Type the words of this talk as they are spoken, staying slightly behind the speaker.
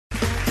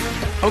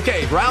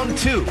Okay, round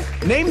two.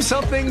 Name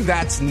something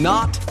that's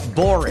not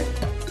boring.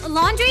 A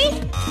laundry?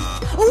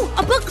 Ooh,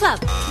 a book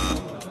club.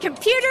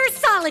 Computer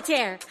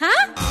solitaire,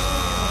 huh?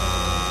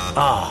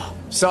 Ah,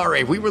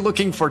 sorry, we were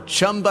looking for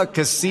Chumba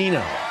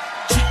Casino.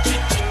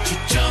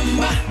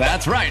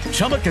 That's right,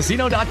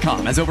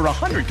 ChumbaCasino.com has over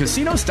 100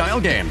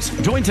 casino-style games.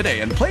 Join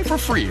today and play for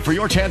free for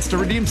your chance to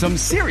redeem some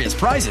serious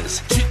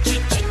prizes.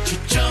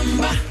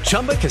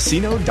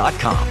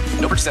 ChumbaCasino.com.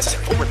 No purchase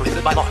necessary. Void where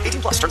prohibited by law.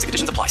 18 plus. Terms and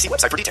conditions apply. See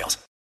website for details.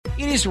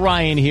 It is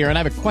Ryan here, and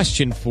I have a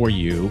question for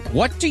you.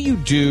 What do you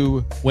do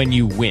when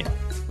you win?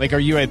 Like, are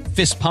you a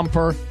fist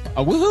pumper,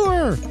 a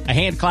woohooer, a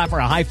hand clapper,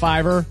 a high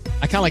fiver?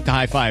 I kind of like the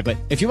high five, but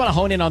if you want to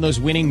hone in on those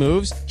winning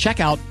moves, check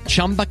out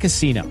Chumba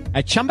Casino.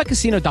 At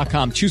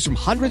ChumbaCasino.com, choose from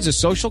hundreds of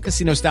social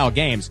casino-style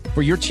games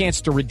for your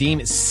chance to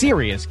redeem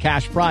serious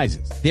cash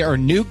prizes. There are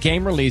new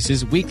game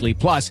releases weekly,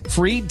 plus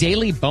free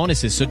daily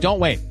bonuses, so don't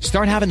wait.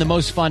 Start having the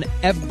most fun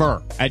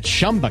ever at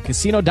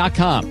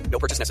ChumbaCasino.com. No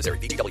purchase necessary.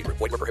 VGW. Void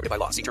where prohibited by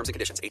law. See terms and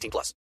conditions. 18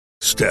 plus.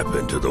 Step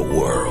into the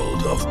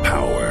world of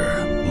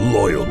power,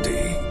 loyalty,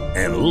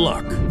 and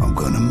luck. I'm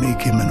gonna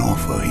make him an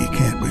offer he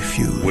can't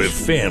refuse. With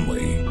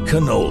family,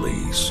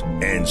 cannolis,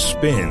 and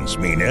spins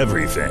mean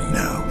everything.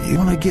 Now, you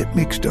wanna get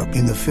mixed up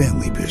in the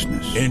family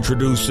business.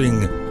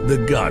 Introducing The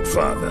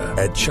Godfather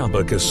at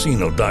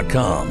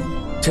ChumbaCasino.com.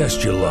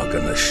 Test your luck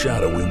in the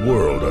shadowy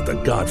world of The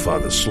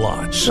Godfather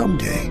slot.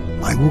 Someday,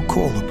 I will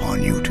call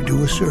upon you to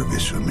do a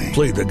service for me.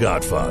 Play The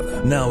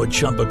Godfather now at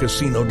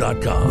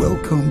ChumbaCasino.com.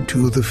 Welcome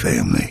to the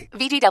family.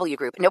 VGW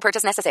Group. No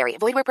purchase necessary.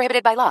 Void where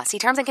prohibited by law. See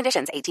terms and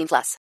conditions. 18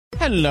 plus.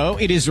 Hello,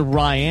 it is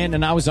Ryan,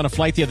 and I was on a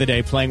flight the other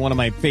day playing one of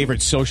my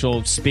favorite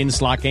social spin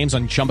slot games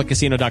on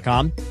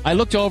ChumbaCasino.com. I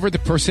looked over at the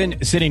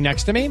person sitting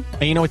next to me,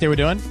 and you know what they were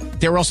doing?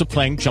 They were also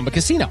playing Chumba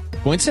Casino.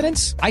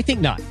 Coincidence? I think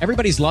not.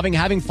 Everybody's loving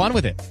having fun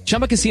with it.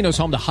 Chumba Casino is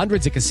home to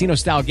hundreds of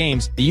casino-style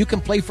games that you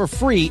can play for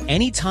free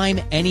anytime,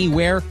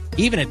 anywhere,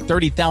 even at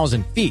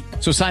 30,000 feet.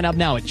 So sign up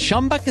now at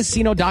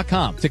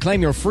ChumbaCasino.com to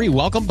claim your free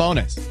welcome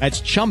bonus.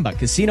 That's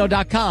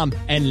ChumbaCasino.com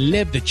and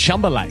live the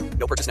Chumba life.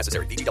 No purchase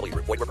necessary. VGW.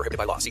 Void where prohibited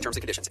by law. See terms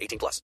and conditions. 18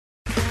 plus.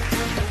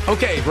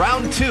 Okay,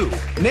 round two.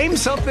 Name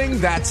something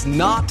that's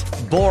not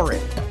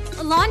boring.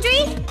 A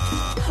laundry?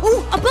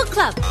 Ooh, a book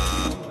club.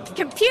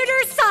 Computer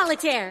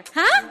solitaire,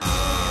 huh?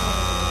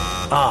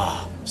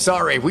 Ah,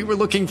 sorry, we were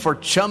looking for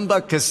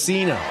Chumba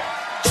Casino.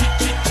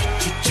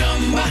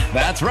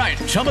 That's right,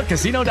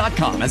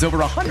 ChumbaCasino.com has over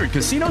 100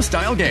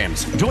 casino-style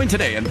games. Join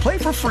today and play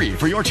for free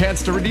for your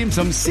chance to redeem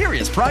some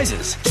serious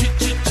prizes.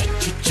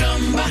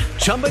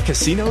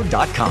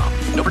 ChumbaCasino.com.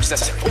 No purchase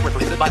necessary. Void where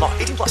prohibited by law.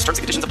 18 plus. Terms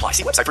and conditions apply.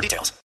 See website for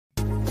details.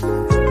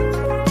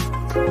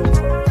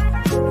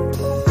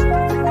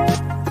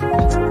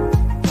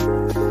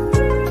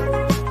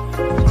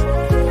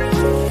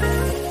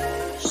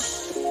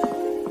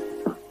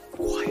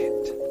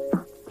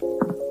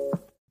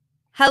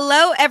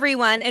 Hello,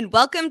 everyone, and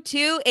welcome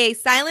to a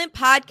silent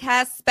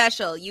podcast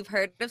special. You've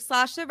heard of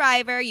Slosh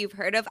Survivor. You've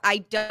heard of I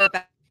Don't Know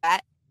About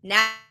That.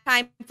 Now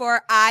time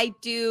for I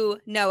Do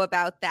Know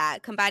About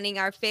That, combining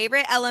our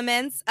favorite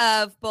elements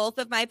of both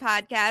of my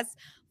podcasts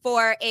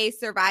for a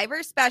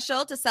Survivor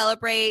special to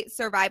celebrate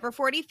Survivor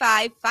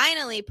 45,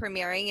 finally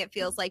premiering. It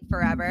feels like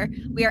forever.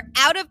 We are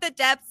out of the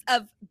depths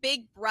of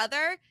Big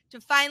Brother to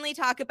finally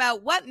talk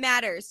about what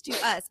matters to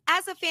us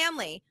as a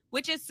family,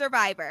 which is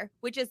Survivor,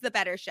 which is the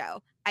better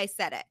show. I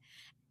said it.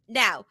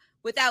 Now,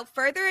 without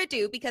further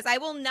ado, because I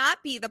will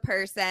not be the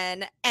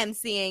person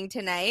emceeing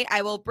tonight,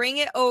 I will bring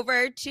it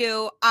over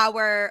to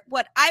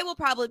what I will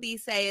probably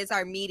say is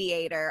our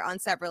mediator on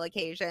several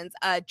occasions,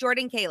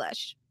 Jordan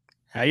Kalish.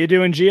 How you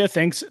doing, Gia?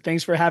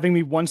 Thanks for having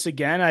me once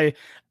again.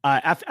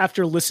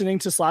 After listening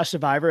to Slosh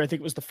Survivor, I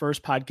think it was the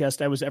first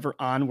podcast I was ever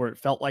on where it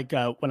felt like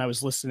when I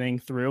was listening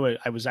through it,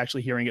 I was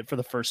actually hearing it for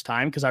the first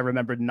time because I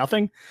remembered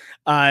nothing.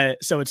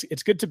 So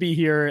it's good to be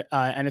here,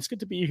 and it's good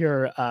to be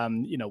here,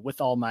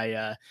 with all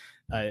my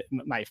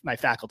my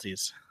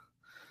faculties.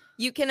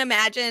 You can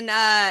imagine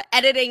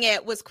editing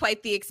it was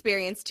quite the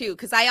experience too,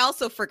 because I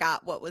also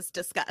forgot what was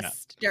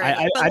discussed during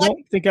it. I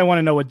don't think I want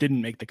to know what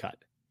didn't make the cut.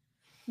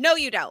 No,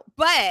 you don't.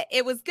 But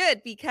it was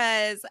good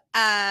because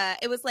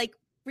it was like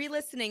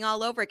re-listening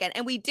all over again.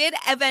 And we did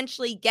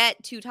eventually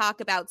get to talk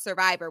about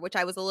Survivor, which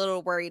I was a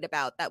little worried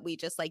about that we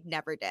just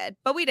never did.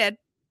 But we did.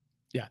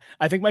 Yeah,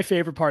 I think my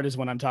favorite part is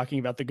when I'm talking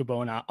about the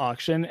Gabon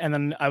auction. And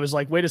then I was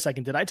like, wait a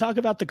second, did I talk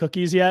about the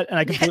cookies yet? And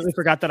I completely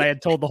forgot that I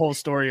had told the whole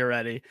story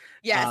already.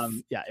 Yes.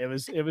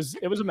 It was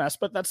a mess,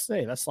 but that's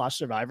Slosh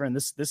Survivor. And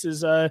this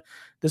is a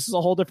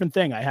whole different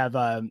thing. I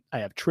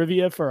have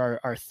trivia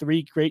for our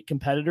three great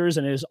competitors,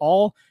 and it is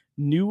all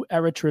new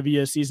era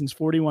trivia, seasons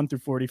 41 through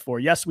 44.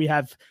 Yes, we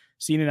have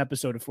seen an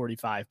episode of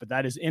 45, but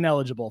that is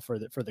ineligible for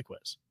the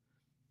quiz.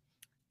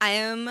 I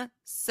am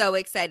so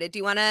excited. Do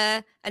you want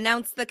to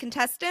announce the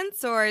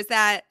contestants, or is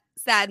that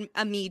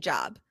a me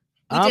job?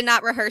 We did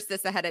not rehearse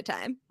this ahead of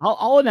time.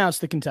 I'll announce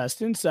the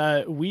contestants.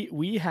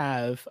 We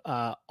have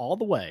all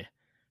the way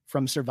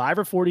from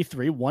Survivor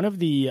 43, one of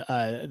the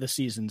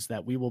seasons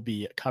that we will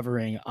be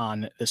covering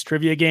on this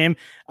trivia game.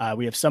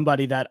 We have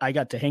somebody that I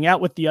got to hang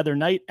out with the other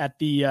night at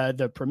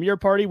the premiere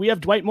party. We have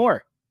Dwight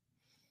Moore.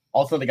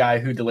 Also the guy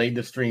who delayed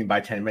the stream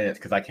by 10 minutes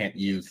because I can't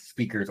use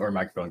speakers or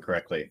microphone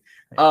correctly.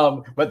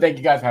 But thank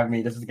you guys for having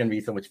me. This is going to be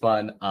so much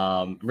fun.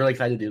 Really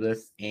excited to do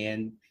this.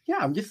 And yeah,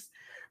 I'm just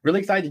really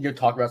excited to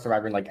talk about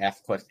Survivor and like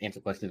answer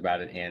questions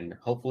about it and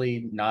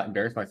hopefully not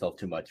embarrass myself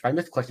too much. If I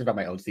miss questions about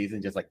my own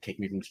season, just like kick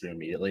me from the stream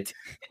immediately.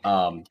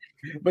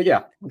 But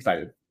yeah, I'm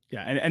excited.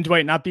 Yeah. And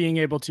Dwight not being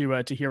able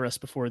to hear us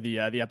before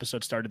the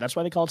episode started. That's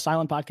why they call it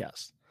Silent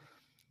Podcast.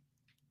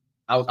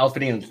 I was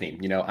fitting in the theme,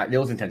 it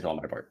was intentional on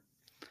my part.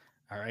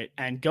 All right.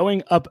 And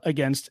going up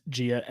against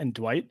Gia and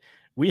Dwight,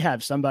 we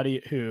have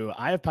somebody who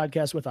I have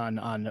podcasts with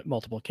on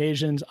multiple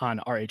occasions on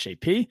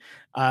RHAP.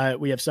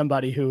 We have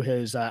somebody who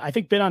has, I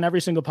think, been on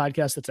every single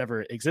podcast that's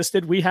ever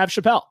existed. We have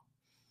Chappelle.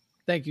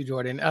 Thank you,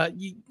 Jordan.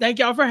 Thank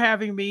y'all for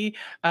having me.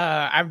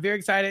 I'm very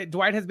excited.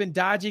 Dwight has been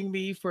dodging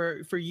me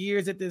for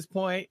years at this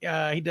point.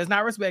 He does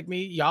not respect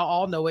me. Y'all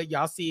all know it.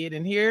 Y'all see it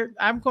in here.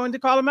 I'm going to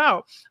call him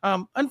out.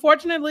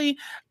 Unfortunately,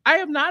 I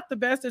am not the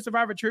best at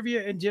Survivor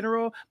trivia in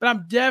general, but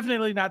I'm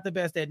definitely not the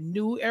best at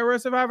new era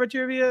Survivor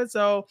trivia.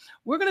 So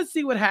we're going to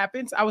see what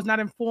happens. I was not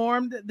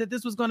informed that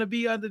this was going to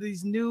be under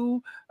this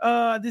new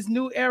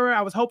era.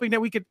 I was hoping that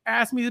we could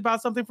ask me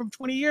about something from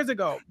 20 years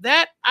ago.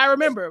 That I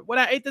remember what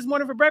I ate this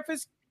morning for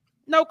breakfast.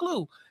 No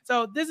clue.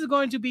 So this is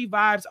going to be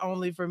vibes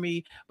only for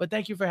me, but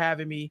thank you for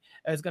having me.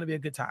 It's going to be a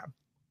good time.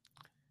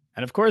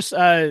 And of course,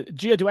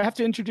 Gia, do I have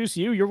to introduce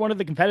you? You're one of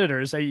the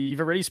competitors. You've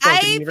already spoken.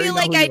 I feel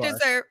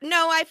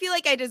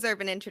like I deserve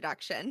an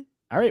introduction.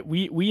 All right.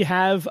 We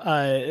have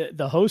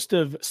the host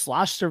of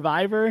Slosh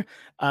Survivor.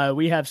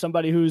 We have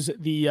somebody who's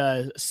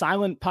the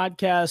Silent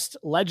Podcast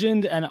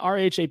legend and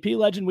RHAP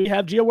legend. We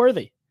have Gia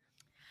Worthy.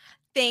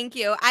 Thank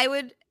you.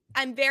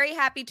 I'm very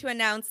happy to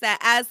announce that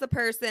as the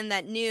person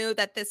that knew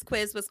that this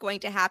quiz was going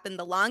to happen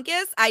the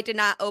longest, I did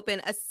not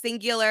open a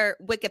singular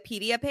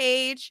Wikipedia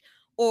page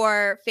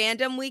or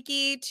fandom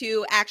wiki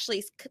to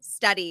actually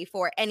study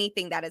for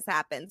anything that has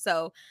happened.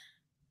 So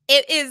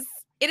it is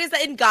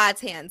in God's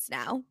hands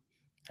now.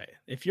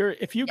 If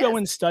you go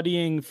in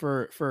studying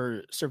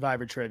for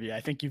Survivor trivia, I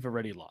think you've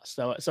already lost.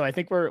 So I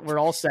think we're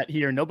all set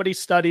here. Nobody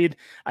studied.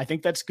 I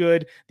think that's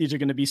good. These are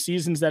going to be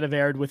seasons that have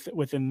aired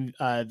within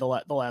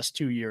the last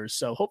 2 years.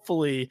 So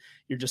hopefully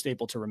you're just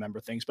able to remember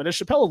things. But as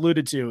Chappelle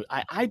alluded to,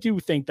 I do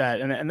think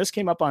that, and this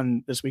came up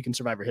on This Week in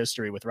Survivor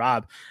History with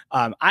Rob.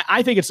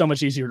 I think it's so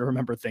much easier to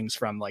remember things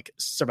from like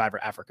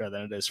Survivor Africa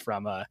than it is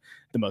from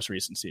the most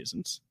recent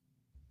seasons.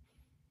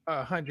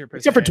 100%.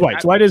 Except for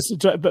Dwight.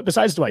 But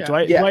besides Dwight,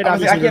 Dwight. Yeah, Dwight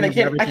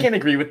I can't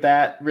agree with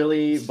that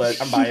really,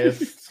 but I'm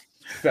biased.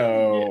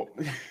 So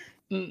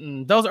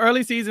those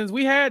early seasons,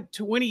 we had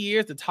 20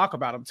 years to talk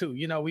about them too.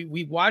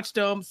 We watched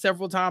them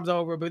several times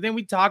over, but then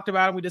we talked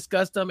about them. We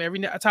discussed them every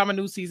time a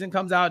new season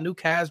comes out, new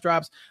cast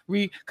drops.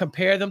 We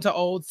compare them to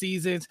old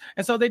seasons,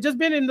 and so they've just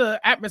been in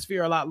the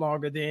atmosphere a lot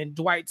longer than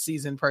Dwight's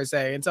season per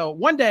se. And so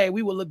one day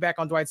we will look back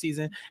on Dwight's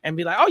season and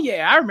be like, "Oh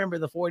yeah, I remember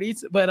the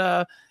 40s,"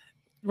 but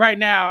right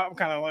now, I'm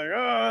kind of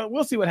like,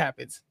 we'll see what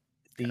happens.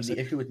 The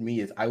issue with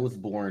me is I was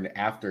born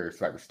after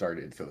Survivor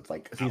started, so it's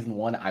like season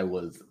 1. I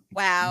was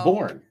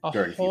born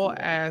during a whole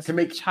ass to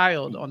make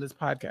child on this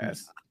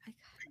podcast.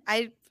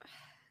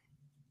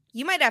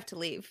 You might have to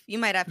leave. You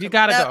might have to. You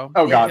gotta go.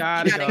 Oh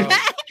God, you gotta go.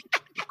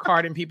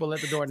 Carding people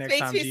at the door next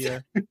time,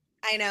 Gia.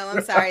 I know.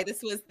 I'm sorry.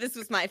 This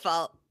was my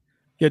fault.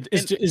 Yeah,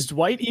 is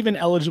Dwight even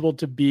eligible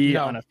to be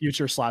on a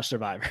future Slosh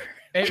Survivor?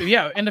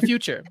 Yeah, in the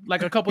future,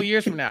 like a couple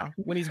years from now,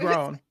 when he's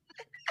grown.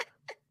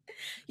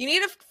 You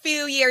need a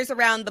few years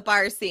around the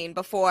bar scene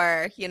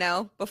before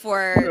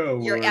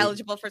you're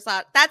eligible for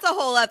slot. That's a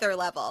whole other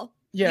level.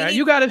 Yeah,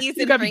 you gotta be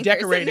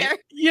decorated.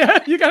 Yeah,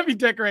 you gotta be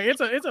decorated.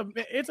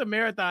 It's a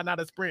marathon, not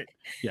a sprint.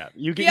 Yeah,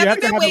 you have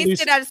to have at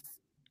least.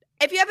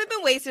 If you haven't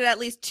been wasted at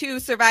least 2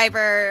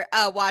 Survivor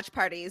watch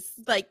parties,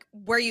 like,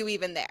 were you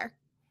even there?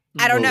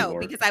 I don't know,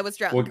 because I was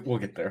drunk. We'll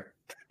get there.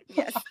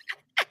 Yes.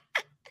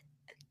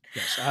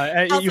 Yes.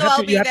 You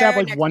have to have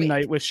like one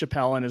night with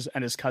Chappelle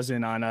and his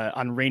cousin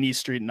on Rainy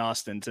Street in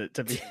Austin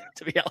to be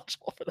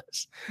eligible for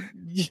this.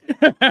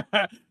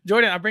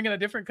 Jordan, I'm bringing a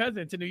different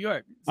cousin to New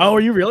York. So. Oh,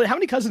 are you really? How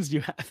many cousins do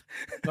you have?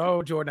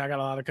 Oh, Jordan, I got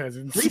a lot of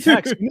cousins.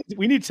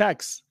 We need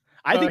texts.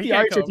 I think the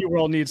RHAP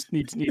world needs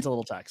a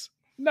little text.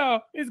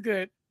 No, it's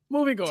good.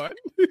 Moving on.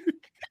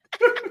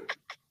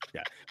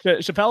 Yeah,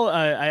 Chappelle.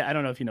 I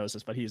don't know if he knows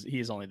this, but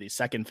he's only the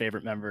second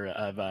favorite member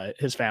of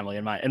his family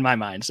in my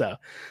mind. So.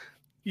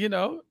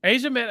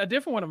 Asia met a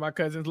different one of my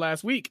cousins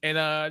last week,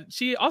 and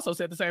she also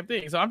said the same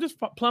thing. So I'm just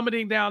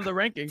plummeting down the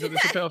rankings of the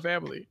Chappelle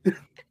family.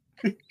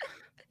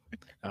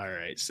 All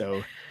right,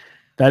 so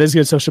that is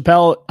good. So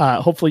Chappelle,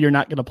 hopefully you're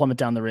not going to plummet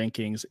down the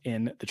rankings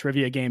in the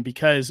trivia game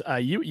because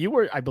you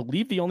were, I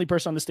believe, the only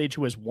person on the stage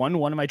who has won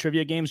one of my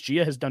trivia games.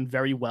 Gia has done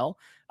very well.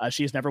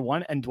 She has never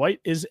won, and Dwight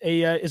is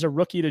a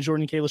rookie to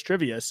Jordan Kalish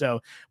trivia. So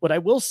what I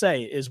will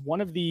say is one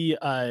of the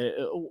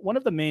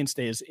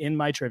mainstays in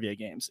my trivia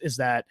games is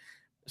that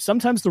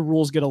sometimes the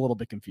rules get a little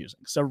bit confusing.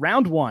 So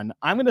round one,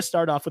 I'm going to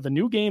start off with a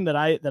new game that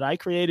I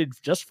created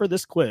just for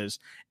this quiz.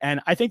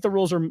 And I think the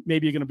rules are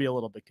maybe going to be a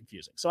little bit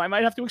confusing. So I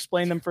might have to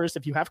explain them first.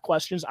 If you have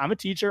questions, I'm a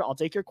teacher. I'll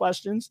take your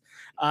questions.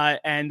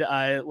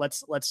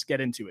 Let's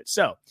get into it.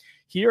 So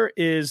here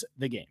is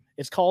the game.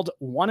 It's called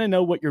Want to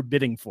Know What You're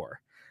Bidding For.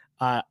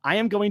 I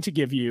am going to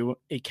give you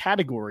a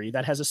category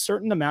that has a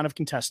certain amount of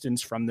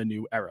contestants from the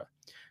new era.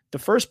 The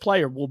first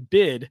player will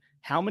bid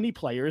how many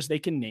players they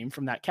can name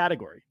from that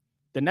category.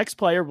 The next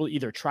player will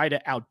either try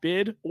to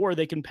outbid or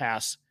they can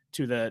pass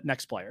to the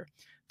next player.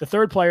 The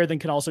third player then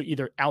can also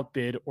either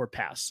outbid or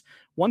pass.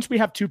 Once we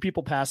have two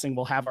people passing,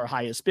 we'll have our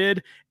highest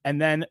bid.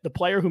 And then the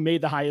player who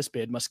made the highest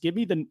bid must give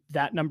me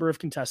that number of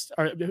contestants,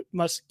 or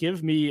must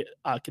give me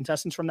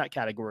contestants from that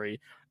category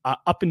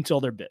up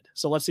until their bid.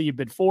 So let's say you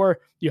bid 4,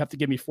 you have to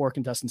give me 4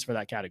 contestants for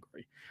that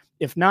category.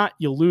 If not,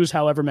 you'll lose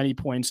however many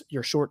points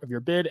you're short of your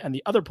bid, and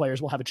the other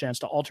players will have a chance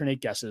to alternate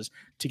guesses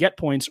to get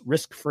points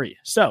risk-free.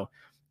 So,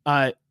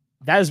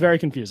 that is very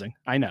confusing.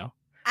 I know.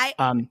 I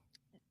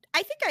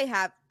think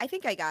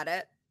I got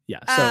it. Yeah.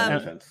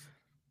 So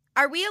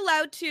are we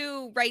allowed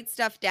to write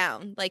stuff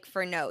down like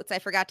for notes? I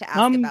forgot to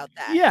ask about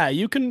that. Yeah,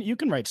 you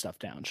can write stuff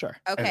down. Sure.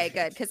 Okay,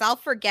 good. Because I'll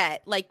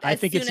forget as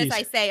soon as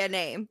I say a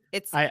name.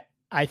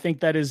 I think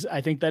that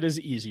is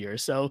easier.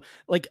 So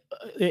like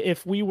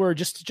if we were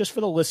just for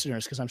the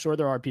listeners, because I'm sure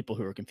there are people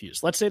who are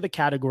confused. Let's say the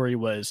category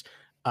was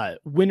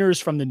winners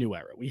from the new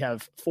era. We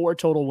have 4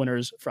 total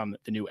winners from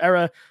the new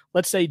era.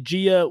 Let's say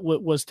Gia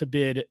was to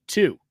bid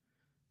 2.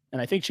 And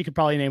I think she could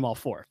probably name all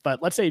 4.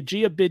 But let's say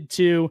Gia bid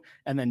 2,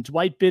 and then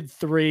Dwight bid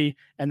 3,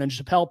 and then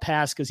Chappelle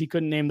passed because he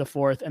couldn't name the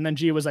 4th. And then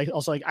Gia was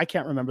also like, I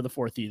can't remember the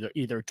 4th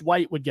either.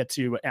 Dwight would get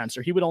to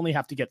answer. He would only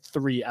have to get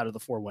 3 out of the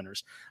 4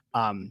 winners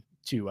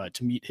to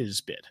meet his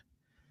bid.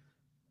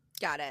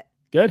 Got it.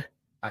 Good?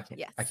 I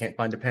can't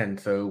find a pen,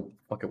 so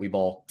fuck it, we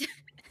ball.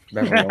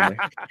 Memory only.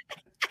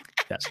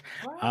 Yes.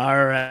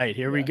 All right,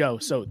 here we go.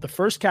 So the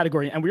first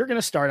category, and we're going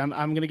to start, I'm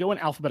going to go in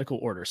alphabetical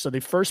order. So the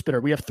first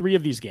bidder, we have 3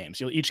 of these games.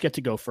 You'll each get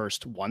to go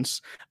first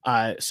once.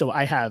 So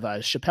I have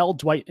Chappelle,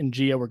 Dwight, and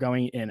Gia. We're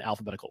going in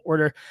alphabetical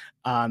order.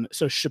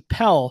 So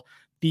Chappelle,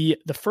 the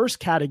first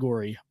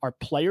category are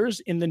players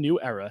in the new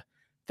era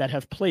that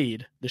have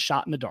played The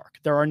Shot in the Dark.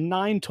 There are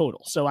 9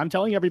 total. So I'm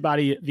telling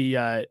everybody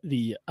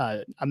the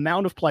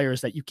amount of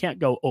players that you can't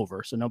go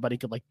over. So nobody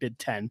could like bid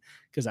 10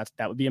 because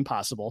that would be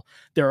impossible.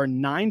 There are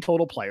 9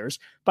 total players.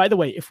 By the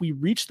way, if we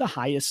reach the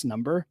highest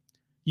number,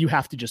 you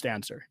have to just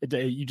answer.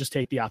 You just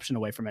take the option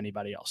away from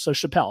anybody else. So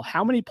Chappelle,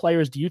 how many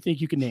players do you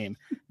think you can name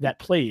that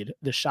played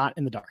The Shot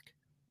in the Dark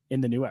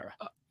in the new era?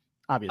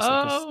 Obviously,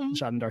 because The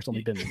Shot in the Dark's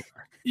only been in the new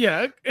era.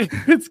 Yeah,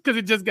 it's because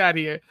it just got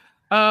here.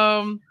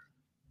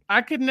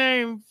 I could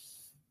name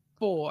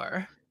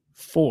 4.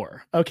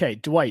 4. Okay,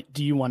 Dwight,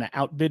 do you want to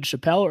outbid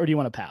Chappelle or do you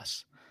want to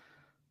pass?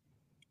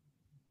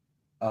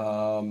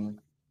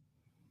 I'm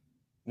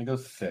gonna go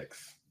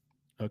 6.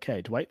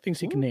 Okay, Dwight thinks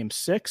he can name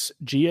 6.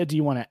 Gia, do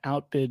you want to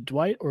outbid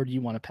Dwight or do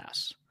you want to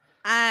pass?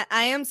 I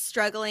am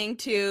struggling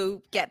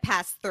to get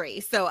past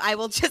 3, so I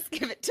will just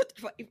give it to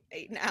Dwight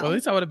right now. Well, at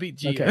least I would have beat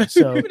Gia. Okay,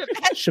 so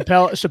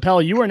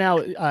Chappelle, you are now.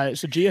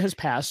 So Gia has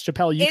passed.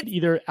 Chappelle, you can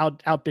either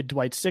outbid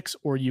Dwight 6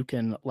 or you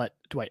can let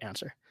Dwight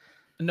answer.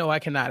 No, I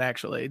cannot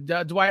actually.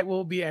 Dwight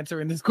will be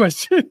answering this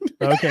question.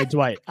 Okay,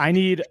 Dwight, I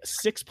need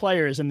 6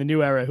 players in the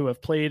new era who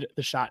have played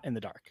The Shot in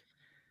the Dark.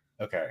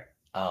 Okay.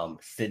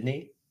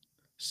 Sydney.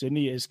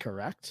 Sydney is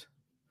correct.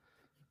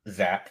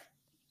 Zach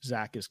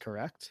is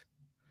correct.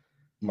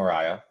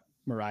 Mariah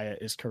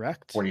is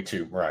correct.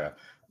 42. Mariah.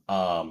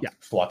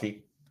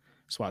 Swati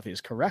is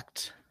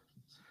correct.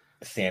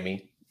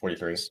 Sammy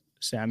 43.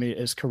 Sammy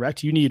is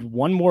correct. You need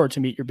 1 more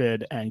to meet your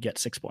bid and get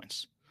 6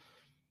 points.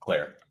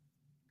 Claire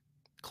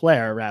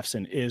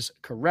Rafson is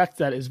correct.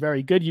 That is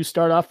very good. You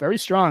start off very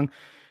strong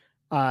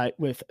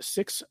with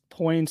 6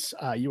 points.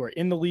 You are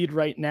in the lead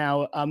right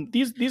now.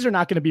 These are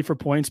not going to be for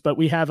points, but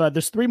we have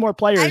there's 3 more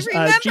players. Gia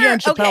and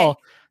Chappelle.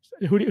 Okay.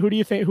 Who do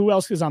you think? Who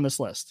else is on this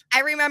list? I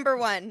remember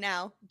one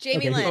now.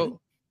 Jamie Lynn,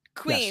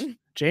 Queen. Yes.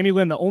 Jamie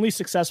Lynn, the only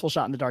successful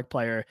Shot in the Dark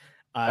player.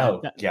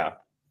 Yeah.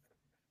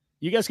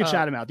 You guys can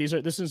shout him out. This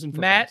isn't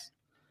for Matthew.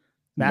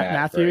 Right,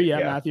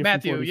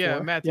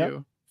 Matthew.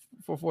 Matthew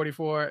for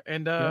 44,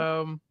 and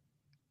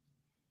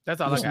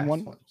that's all I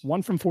got.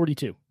 One from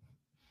 42.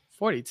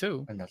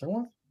 42. Another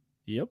one.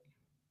 Yep.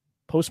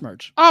 Post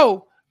merge.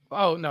 Oh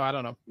no, I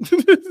don't know.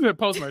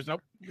 Post merge.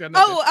 Nope.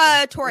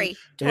 Tori.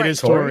 It is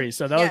Tori.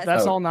 So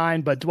that's all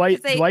 9. But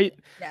Dwight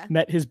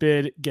met his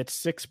bid, gets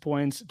 6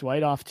 points.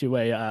 Dwight off to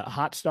a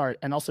hot start,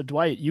 and also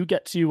Dwight, you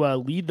get to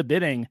lead the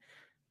bidding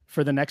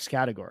for the next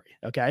category.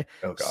 Okay.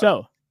 Oh, God.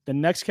 So the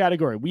next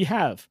category, we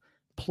have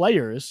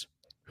players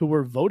who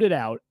were voted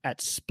out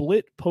at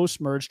split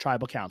post-merge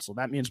tribal council.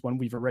 That means when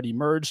we've already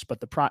merged,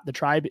 but the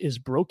tribe is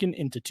broken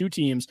into 2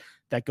 teams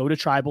that go to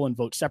tribal and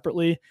vote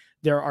separately.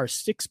 There are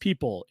 6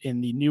 people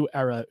in the new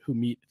era who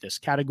meet this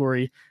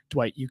category.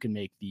 Dwight, you can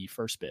make the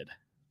first bid.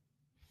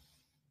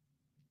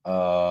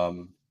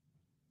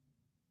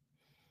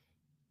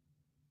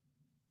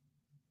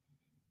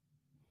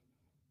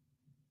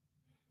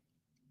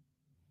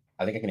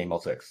 I think I can name all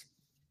 6.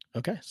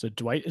 Okay, so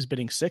Dwight is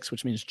bidding 6,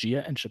 which means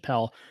Gia and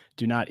Chappelle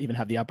do not even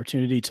have the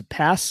opportunity to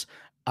pass.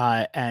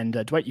 And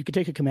Dwight, you could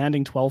take a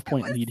commanding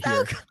 12-point lead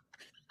here.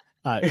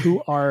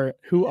 Who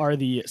are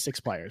the 6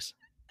 players?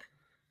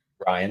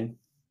 Ryan.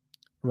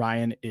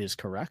 Ryan is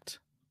correct.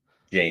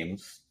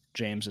 James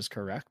is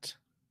correct.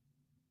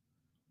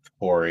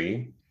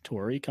 Tori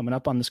coming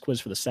up on this quiz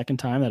for the second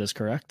time. That is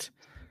correct.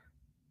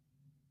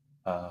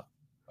 Gotta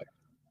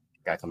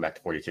come back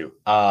to 42.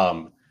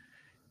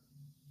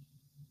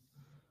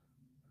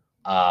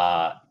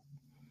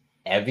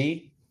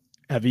 Evie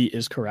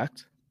is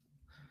correct.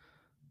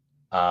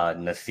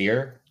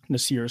 Nasir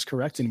is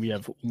correct, and we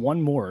have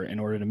one more in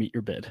order to meet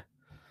your bid.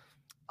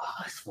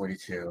 It's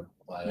 42.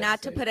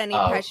 Not to put any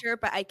pressure,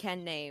 but I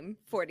can name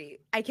 40.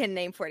 I can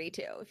name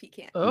 42 if you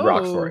can't. Oh.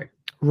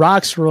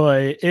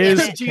 Roxroy is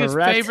Gia's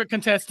correct. favorite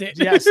contestant.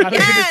 Yes, I was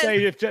going to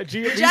say if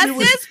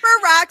justice for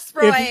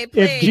Roxroy,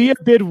 please. If Gia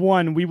bid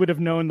 1, we would have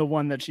known the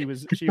one that she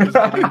was bidding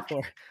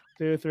for.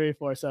 2, 3,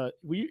 4. So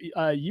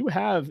you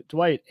have,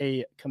 Dwight,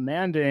 a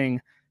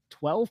commanding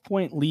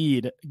 12-point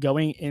lead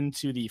going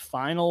into the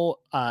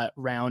final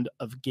round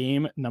of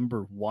game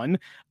number 1.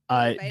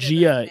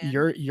 Gia,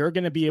 you're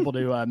going to be able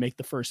to make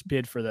the first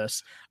bid for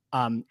this.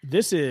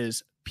 This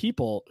is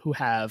people who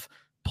have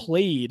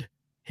played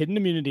Hidden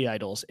Immunity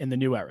Idols in the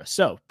new era.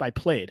 So by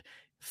played,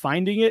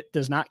 finding it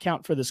does not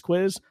count for this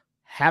quiz.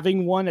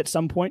 Having one at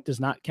some point does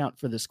not count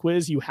for this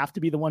quiz. You have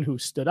to be the one who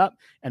stood up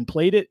and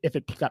played it. If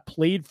it got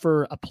played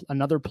for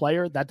another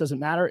player, that doesn't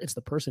matter. It's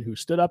the person who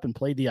stood up and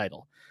played the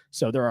idol.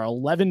 So there are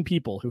 11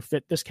 people who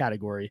fit this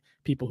category,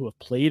 people who have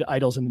played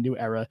idols in the new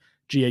era.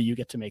 Gia, you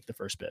get to make the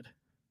first bid.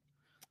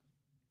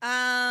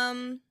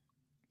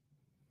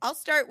 I'll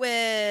start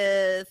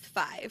with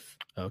 5.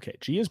 Okay,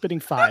 Gia's bidding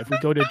 5. We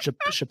go to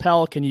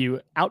Chappelle. Can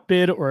you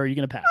outbid, or are you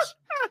going to pass?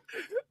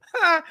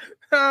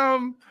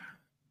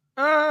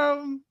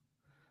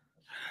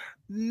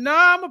 No,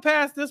 I'm gonna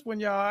pass this one,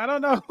 y'all. I don't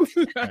know.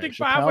 I think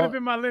 5 would have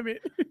been my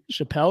limit.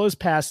 Chappelle is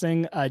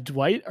passing.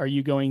 Dwight, are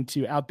you going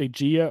to outbid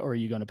Gia, or are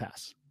you going to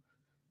pass?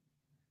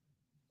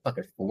 Fuck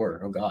it,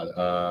 4. Oh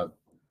God.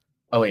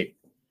 Oh wait.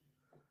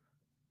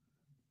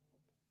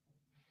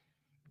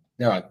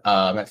 No,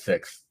 I'm at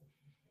 6.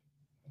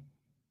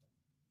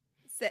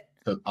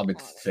 So I'll bid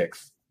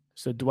 6.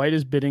 So Dwight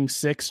is bidding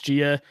 6.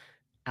 Gia,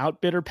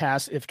 outbid or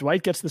pass? If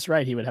Dwight gets this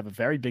right, he would have a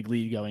very big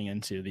lead going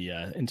into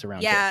the into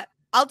round 2. Yeah,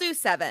 I'll do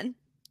 7.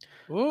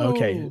 Ooh.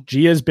 Okay,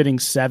 Gia's bidding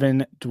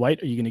 7.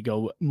 Dwight, are you going to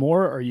go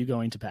more, or are you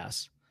going to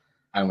pass?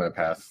 I'm going to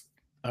pass.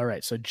 All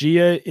right, so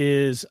Gia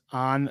is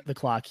on the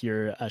clock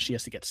here. She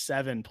has to get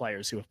 7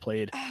 players who have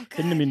played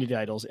Hidden Immunity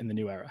Idols in the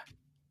new era.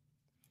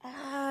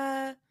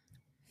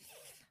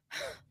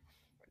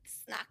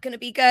 It's not going to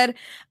be good.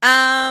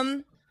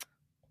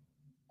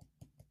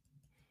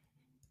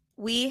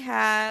 We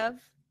have,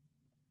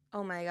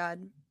 oh my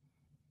God,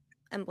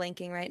 I'm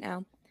blanking right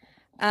now.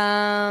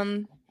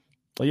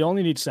 Well, you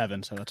only need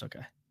 7, so that's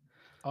okay.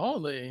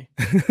 Only.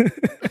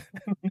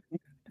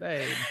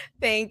 Babe.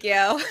 Thank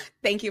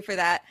you for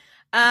that.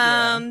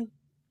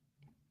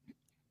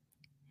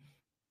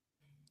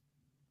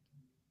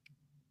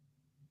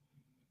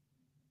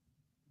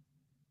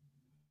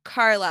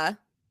 Carla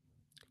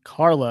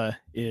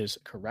is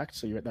correct,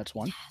 so that's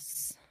 1.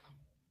 Yes.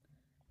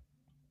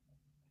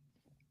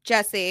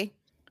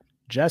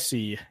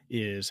 Jesse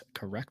is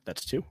correct.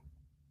 That's 2.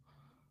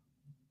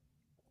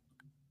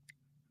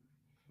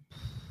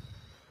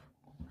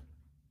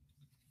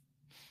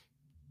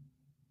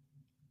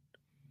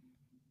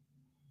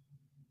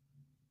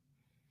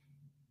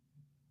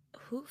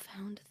 Who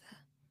found that?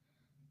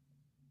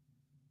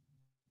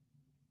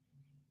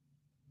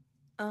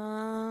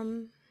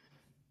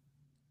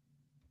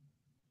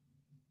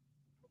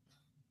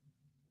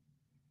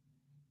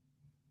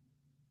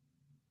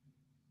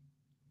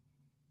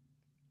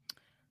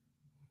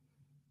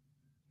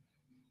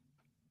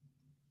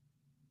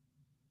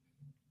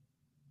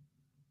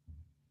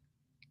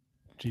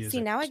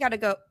 See, now I gotta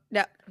go.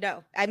 No,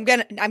 I'm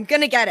gonna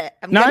get it.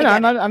 I'm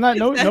not.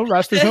 No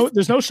rush.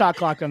 There's no shot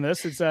clock on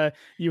this. It's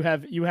you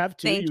have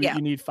 2.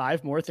 You need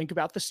 5 more. Think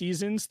about the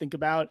seasons. Think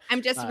about.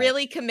 I'm just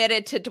really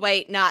committed to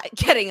Dwight not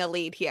getting a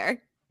lead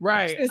here.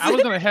 Right. I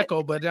was gonna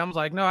heckle, but I was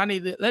like, no, I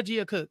need to let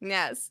Gia cook.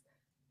 Yes.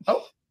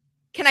 Oh,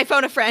 can I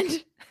phone a friend?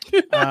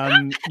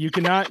 You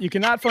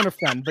cannot phone a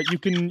friend, but you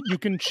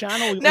can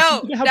channel.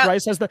 No,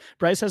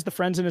 Bryce has the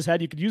friends in his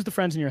head. You could use the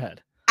friends in your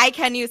head. I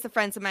can use the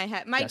friends in my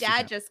head. My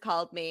dad just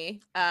called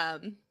me,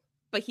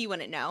 but he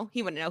wouldn't know.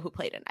 He wouldn't know who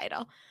played an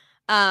idol.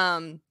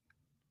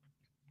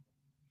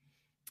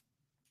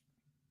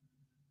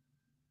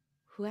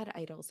 Who had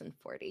idols in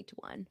 40 to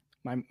 1?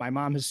 My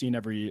mom has seen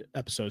every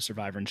episode of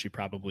Survivor, and she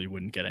probably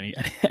wouldn't get any.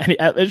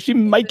 She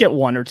might get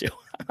 1 or 2.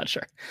 I'm not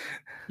sure.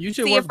 You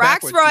should see if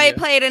Roxroy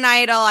played an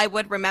idol. I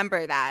would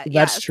remember that.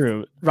 That's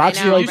true.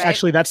 Roxroy,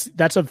 actually, that's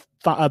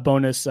a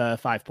bonus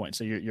 5 points.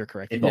 So you're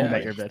correct. You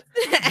met your bid.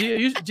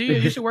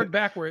 You should work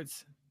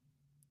backwards.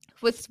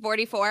 With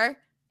 44.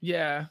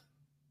 Yeah.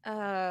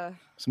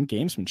 Some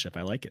gamesmanship.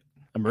 I like it.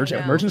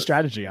 emergent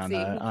strategy on See,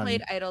 who on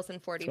played Idols in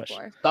 44.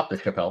 Switch. Stop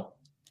this, Chappelle.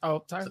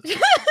 Oh, sorry.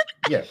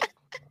 Yeah.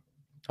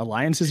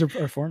 Alliances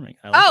are forming.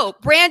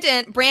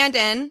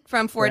 Brandon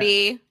from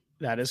 40.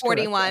 That is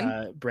 41.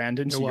 Correct.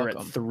 Brandon, You're so you're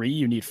welcome. at 3.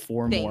 You need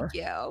 4 more.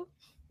 Thank you.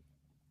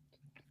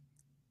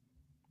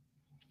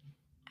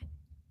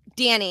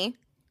 Danny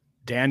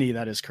Danny,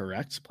 that is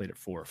correct. Played at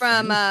 4.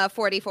 from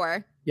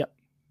 44. Yep.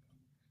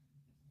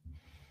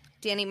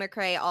 Danny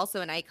McCrae,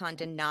 also an icon,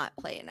 did not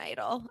play an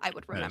Idol. I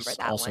would remember is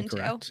that also one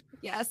correct. too.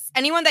 Yes.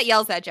 Anyone that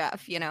yells at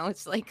Jeff,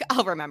 it's like,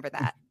 I'll remember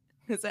that.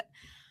 Is it?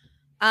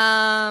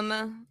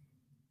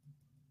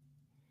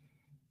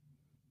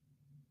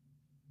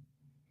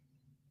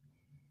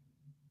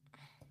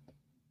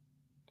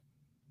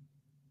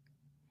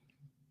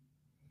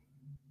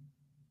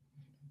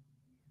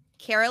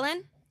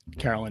 Carolyn?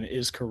 Carolyn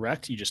is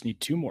correct. You just need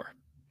 2 more.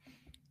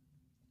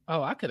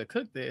 Oh, I could have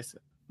cooked this.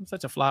 I'm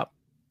such a flop.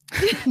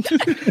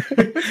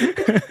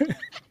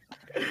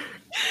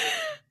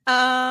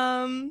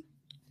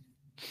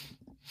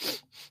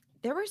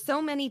 There were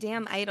so many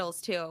damn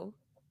idols too.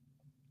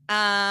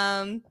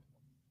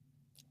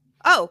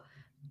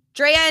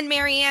 Drea and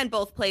Marianne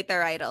both played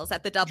their idols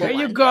at the double. There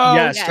you one. go.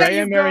 Yes, Yes.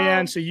 Drea and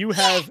Marianne. So you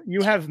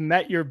have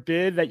met your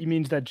bid. That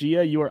means that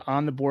Gia, you are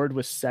on the board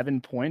with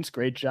 7 points.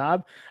 Great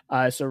job.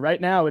 So right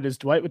now it is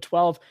Dwight with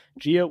 12,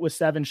 Gia with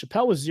 7,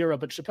 Chappelle with 0.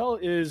 But Chappelle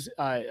is,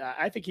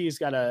 I think he's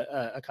got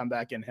a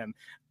comeback in him.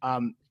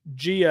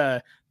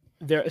 Gia,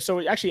 there.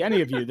 So actually,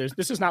 any of you,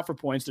 this is not for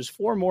points. There's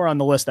 4 more on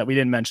the list that we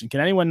didn't mention.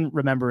 Can anyone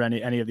remember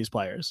any of these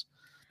players?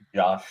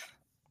 Josh.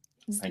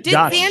 Did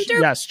Josh, Xander?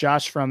 yes,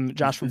 Josh from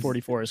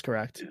 44 is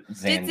correct.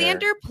 Did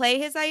Xander play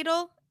his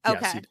idol?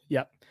 Okay.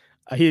 Yes,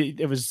 yep.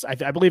 It was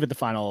I believe at the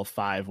final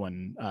 5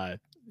 when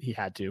he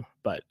had to,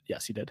 but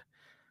yes, he did.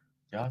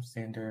 Josh,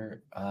 Xander.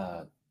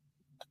 God,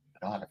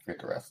 I forget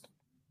the rest.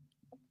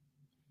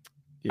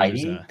 It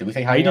Heidi? was, Did we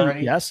say Heidi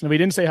already? Yes, no, we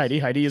didn't say Heidi.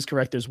 Heidi is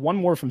correct. There's 1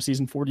 more from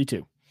season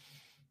 42.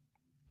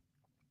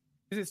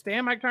 Is it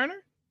Stan Mike Turner?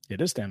 It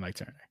is Stan Mike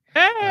Turner.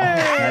 Hey!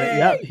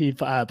 Yeah, he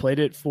played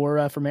it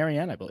for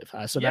Marianne, I believe.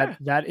 So Yeah,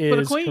 that for the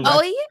is queen. correct.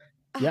 Oh,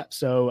 yeah. Yeah.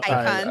 So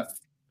Icons.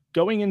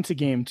 going into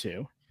game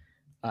 2,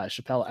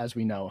 Chappelle, as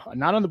we know,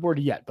 not on the board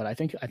yet, but I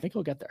think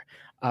he'll get there.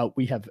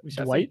 We have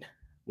Dwight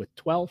with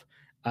 12.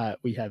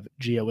 We have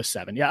Gia with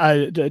 7.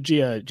 Yeah,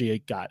 Gia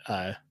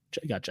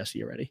got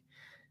Jesse already.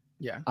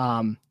 Yeah.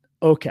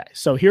 Okay,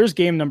 so here's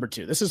game number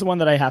 2. This is the one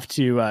that I have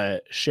to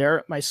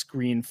share my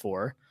screen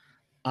for.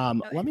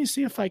 Let me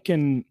see if I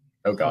can.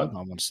 Oh God.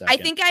 Hold on 1 second. I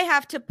think I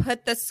have to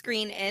put the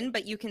screen in,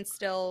 but you can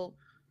still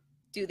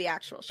do the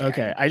actual sharing.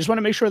 Okay, I just want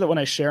to make sure that when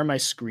I share my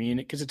screen,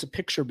 because it's a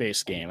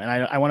picture-based game, and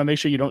I want to make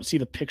sure you don't see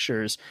the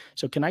pictures.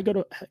 So can I go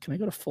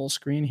to full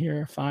screen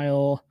here?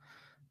 File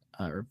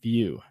or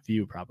view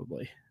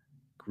probably.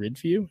 Grid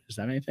view, is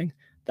that anything?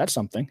 That's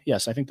something.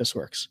 Yes, I think this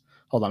works.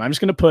 Hold on, I'm just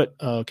going to put.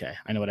 Okay,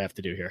 I know what I have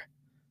to do here.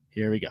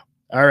 Here we go.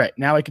 All right,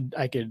 now I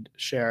could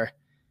share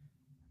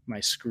my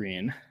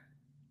screen.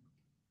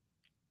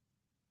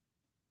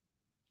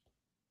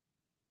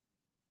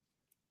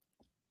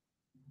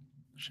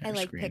 I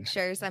like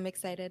pictures. I'm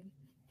excited.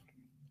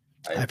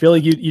 I feel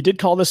like you did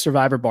call this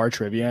Survivor Bar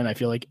Trivia, and I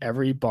feel like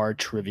every bar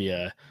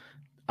trivia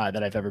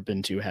that I've ever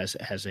been to has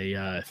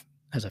a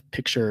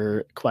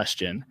picture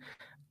question.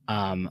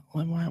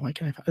 Why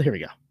can I? Here we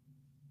go.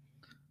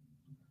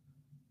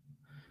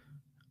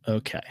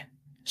 Okay,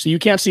 so you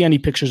can't see any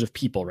pictures of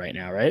people right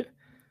now, right?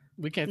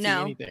 We can't see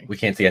No. anything. We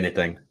can't see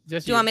anything.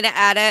 Just Do you want me to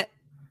add it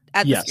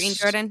at Yes. the screen,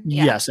 Jordan?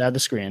 Yeah. Yes, add the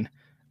screen.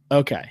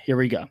 Okay, here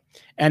we go.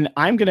 And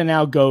I'm going to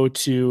now go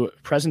to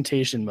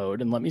presentation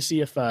mode, and let me see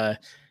if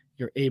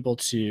you're able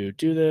to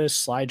do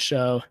this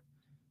slideshow.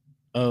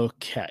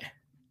 Okay.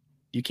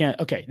 You can't.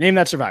 Okay. Name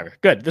that survivor.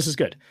 Good. This is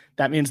good.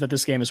 That means that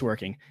this game is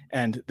working.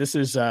 And this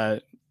is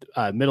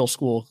middle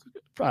school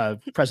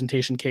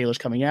presentation. Kayla's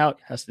coming out.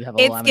 Has to have a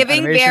little It's giving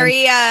animation.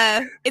 very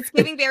it's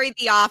giving very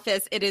The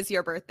Office. It is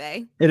your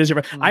birthday. It is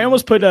your. I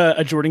almost put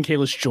a Jordan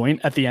Kalish joint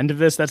at the end of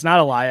this. That's not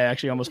a lie. I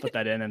actually almost put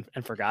that in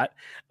and forgot.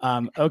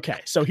 Okay,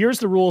 so here's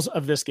the rules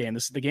of this game.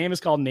 The game is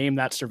called Name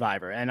That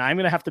Survivor, and I'm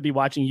gonna have to be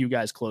watching you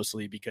guys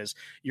closely because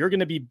you're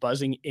gonna be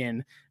buzzing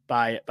in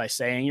by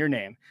saying your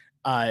name.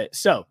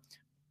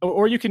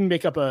 Or you can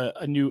make up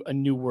a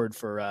new word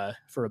for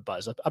a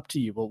buzz. Up to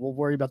you. We'll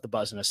worry about the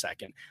buzz in a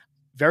second.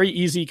 Very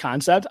easy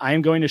concept. I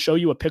am going to show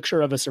you a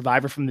picture of a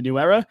survivor from the new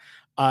era.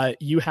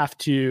 You have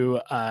to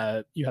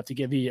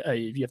give you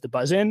have to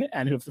buzz in,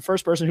 and if the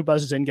first person who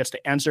buzzes in gets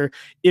to answer.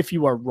 If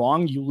you are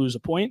wrong, you lose a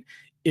point.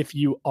 If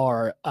you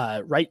are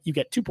right, you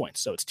get 2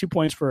 points. So it's 2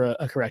 points for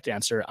a correct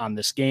answer on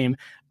this game.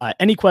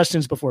 Any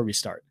questions before we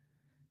start?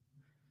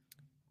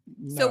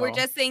 So we're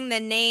just saying the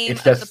name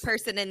It's of the just-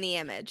 person in the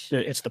image.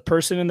 It's the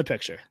person in the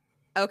picture.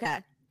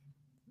 Okay.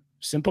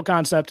 Simple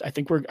concept. I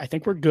think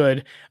we're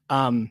good.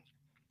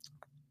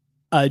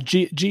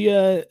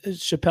 Gia,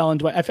 Chappelle, and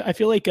Dwight. I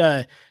feel like.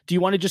 Do you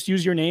want to just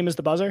use your name as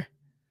the buzzer?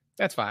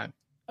 That's fine.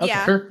 Okay.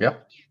 Yeah. Sure. Yeah.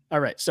 All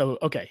right. So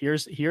okay,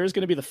 here's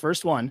going to be the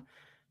first one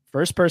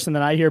First person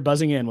that I hear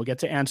buzzing in will get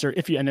to answer.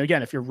 If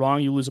you're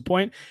wrong, you lose a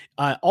point.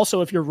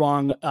 Also, if you're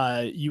wrong,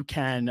 you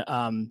can,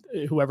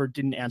 whoever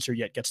didn't answer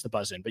yet gets the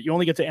buzz in, but you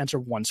only get to answer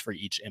once for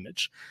each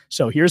image.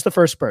 So here's the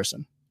first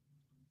person.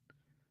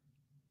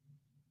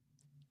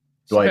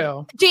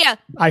 Dwight. Gia.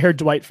 I heard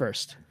Dwight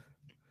first.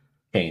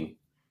 Kane.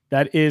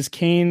 That is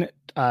Kane.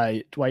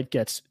 Dwight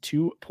gets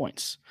 2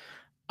 points.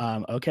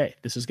 Okay,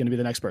 this is going to be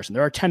the next person.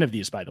 There are 10 of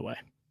these, by the way.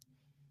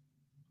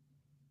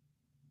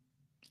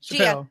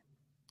 Gia.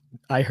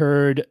 I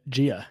heard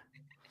Gia.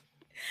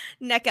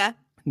 NECA.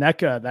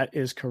 NECA, that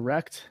is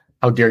correct.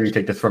 How dare you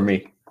take this from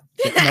me?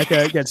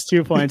 NECA gets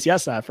 2 points.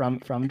 Yes, from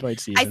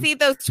Dwight's season. I see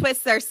those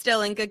twists are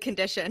still in good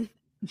condition.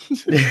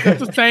 It's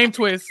the same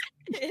twist.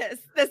 Yes,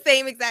 the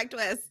same exact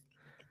twist.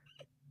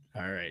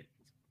 All right.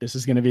 This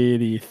is going to be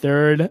the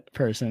third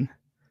person.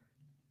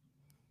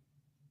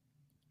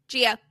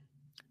 Gia.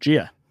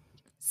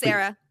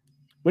 Sarah.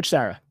 Which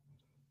Sarah?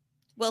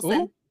 Wilson.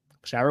 Ooh.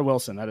 Sarah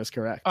Wilson. That is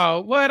correct.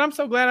 Oh, what? I'm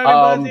so glad I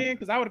didn't buzz in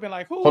because I would have been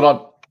like, who? Hold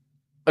on.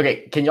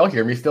 Okay, can y'all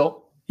hear me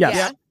still? Yes.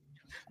 Yeah.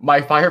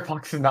 My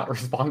Firefox is not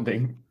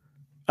responding.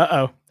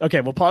 Uh-oh.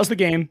 Okay, we'll pause the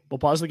game. Oh,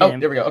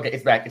 there we go. Okay,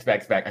 it's back.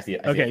 I see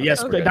it. Okay, it.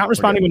 yes, Okay, not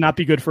responding would not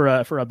be good for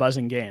a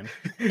buzzing game.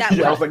 That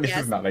I was would, like, this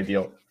yes. is not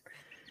ideal.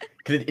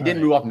 Because it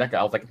didn't move off NECA.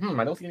 I was like,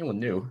 I don't see anyone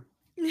new.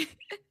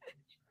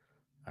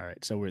 All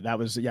right, so that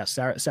was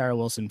Sarah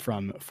Wilson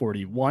from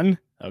 41.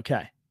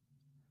 Okay.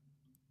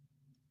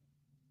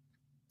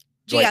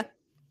 Gia.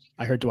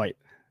 I heard Dwight.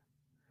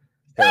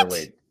 Sarah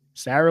Wade.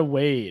 Sarah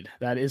Wade.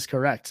 That is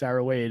correct.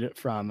 Sarah Wade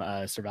from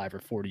Survivor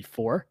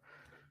 44.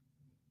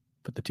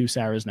 Put the two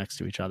Sarahs next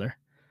to each other.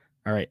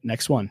 All right,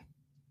 next one.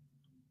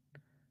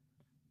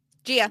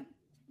 Gia.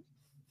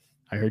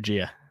 I heard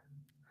Gia.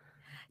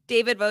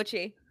 David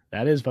Voce.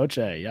 That is Voce,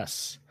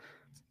 yes.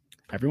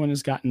 Everyone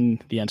has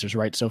gotten the answers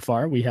right so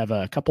far. We have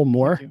a couple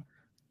more.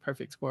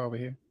 Perfect score over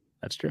here.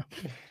 That's true.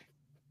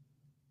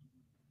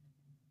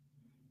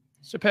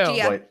 Chappelle.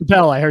 Gia.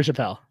 Chappelle, I heard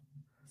Chappelle.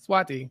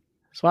 Swathi.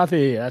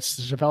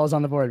 Chappelle is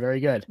on the board. Very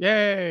good.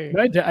 Yay.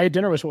 I had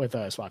dinner with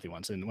Swathi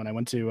once, and when I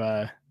went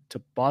to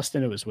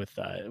Boston, it was with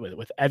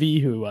Evie,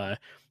 who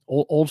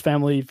old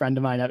family friend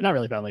of mine. Not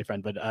really family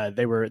friend, but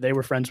they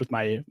were friends with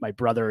my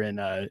brother in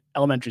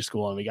elementary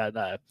school, and we got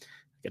to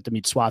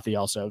meet Swathi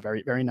also.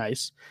 Very, very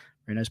nice.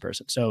 Very nice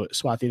person. So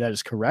Swathi, that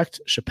is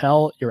correct.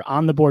 Chappelle, you're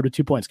on the board with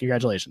 2 points.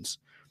 Congratulations.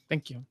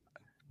 Thank you.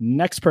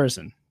 Next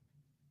person.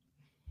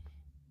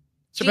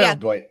 Chappelle. Gia.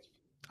 Dwight.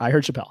 I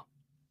heard Chappelle.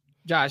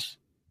 Josh.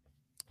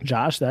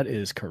 That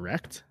is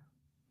correct.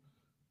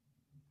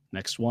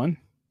 Next one.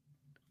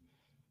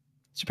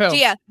 Chappelle.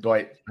 Gia.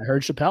 Dwight. I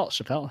heard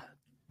Chappelle.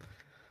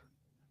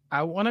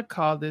 I want to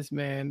call this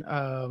man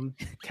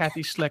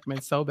Kathy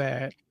Schleckman so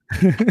bad.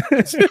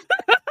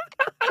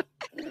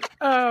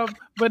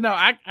 But no,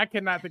 I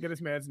cannot think of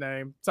this man's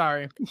name.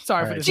 Sorry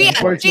for this. Gia.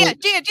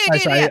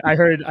 I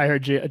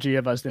heard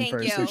Gia buzzed in Thank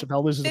first. you. So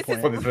Chappelle loses a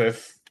point. What is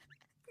this?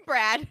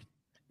 Brad.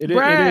 It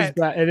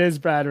is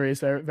Brad Reese.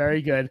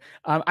 Very good.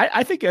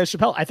 I think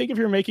Chappelle. I think if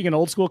you're making an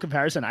old school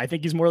comparison, I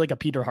think he's more like a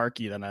Peter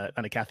Harkey than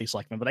a Kathy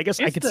Schleckman. But I guess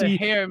I could see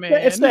hair, man.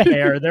 It's the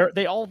hair.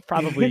 They all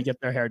probably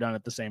get their hair done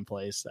at the same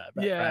place.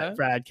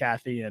 Brad,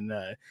 Kathy,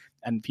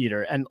 and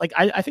Peter. And like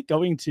I think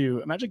going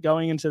into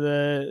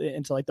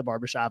the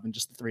barbershop and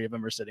just the three of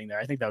them are sitting there.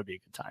 I think that would be a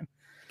good time.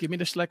 Give me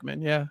the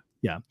Schleckman. Yeah.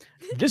 Yeah.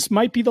 This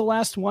might be the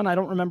last one. I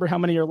don't remember how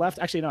many are left.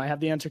 Actually, no, I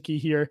have the answer key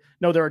here.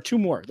 No, there are two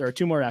more. There are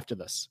two more after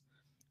this.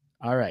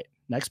 All right.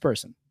 Next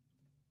person.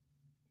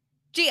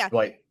 Gia.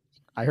 Dwight.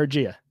 I heard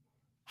Gia.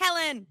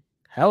 Helen.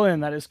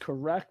 That is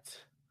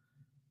correct.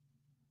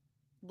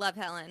 Love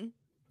Helen.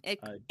 An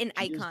Gia's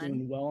icon.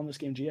 doing well in this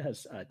game. Gia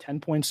has 10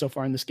 points so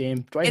far in this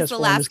game. Dwight It's has the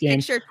 4 in this last game.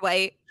 picture,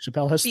 Dwight.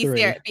 Chappelle has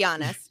 3. Be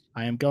honest.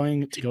 I am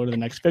going to go to the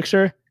next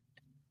picture.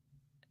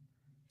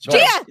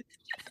 Gia.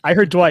 I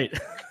heard Dwight.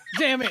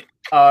 Damn it.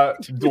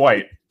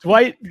 Dwight.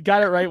 Dwight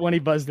got it right when he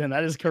buzzed in.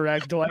 That is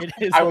correct. Dwight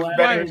is. I was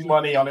betting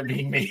money on it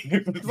being me.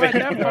 But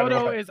that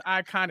photo is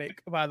iconic,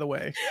 by the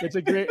way. It's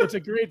a great picture. It's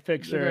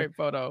a great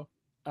photo.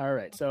 All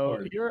right,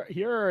 so here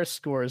are our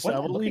scores. What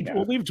am I We'll looking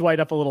at? leave Dwight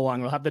up a little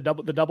long. We'll have the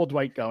double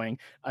Dwight going.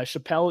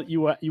 Chappelle,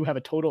 you have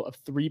a total of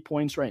 3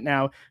 points right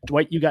now.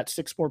 Dwight, you got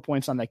 6 more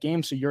points on that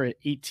game, so you're at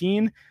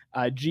 18.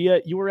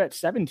 Gia, you were at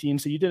 17,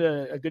 so you did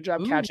a good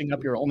job catching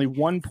up. You're only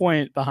 1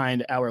 point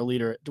behind our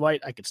leader,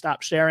 Dwight. I could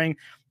stop sharing.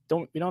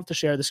 We don't have to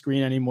share the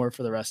screen anymore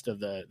for the rest of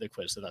the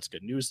quiz, so that's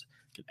good news.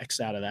 Get X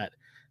out of that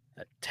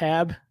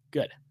tab.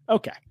 Good.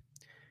 Okay,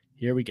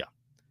 here we go.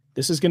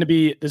 This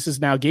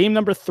is now game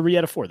number 3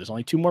 out of 4. There's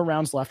only 2 more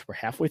rounds left. We're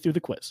halfway through the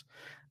quiz.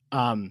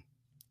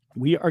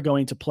 We are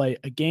going to play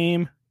a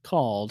game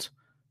called,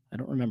 I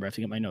don't remember. I have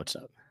to get my notes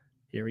up.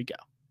 Here we go.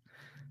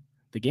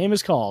 The game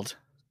is called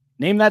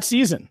Name That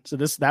Season. So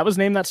that was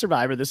Name That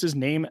Survivor. This is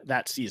Name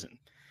That Season.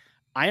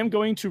 I am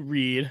going to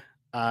read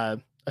a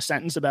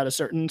sentence about a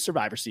certain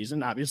Survivor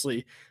season.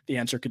 Obviously, the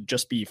answer could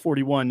just be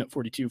 41,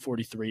 42,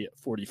 43,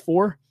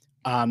 44.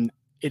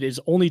 It is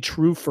only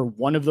true for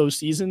one of those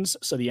seasons.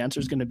 So the answer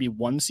is going to be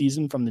one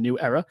season from the new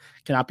era,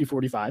 cannot be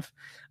 45.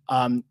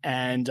 We're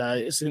going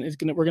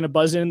to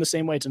buzz in the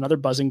same way. It's another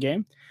buzzing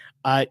game.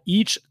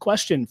 Each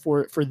question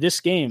for this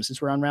game,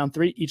 since we're on round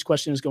 3, each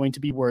question is going to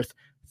be worth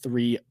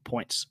 3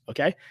 points.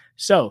 Okay.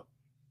 So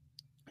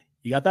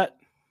you got that?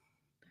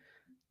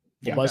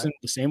 Yeah, buzzing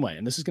the same way.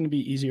 And this is going to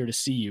be easier to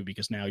see you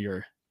because now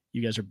you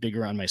guys are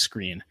bigger on my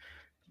screen,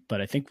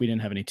 but I think we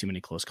didn't have too many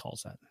close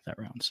calls that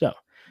round. So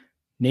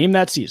name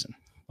that season.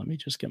 Let me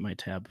just get my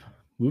tab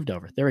moved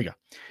over. There we go.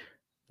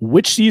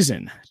 Which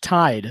season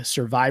tied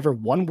Survivor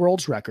One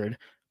World's record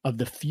of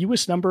the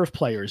fewest number of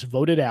players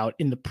voted out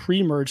in the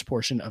pre-merge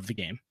portion of the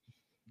game?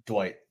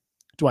 Dwight.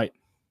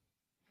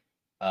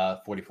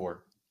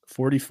 44.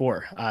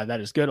 44.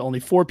 That is good. Only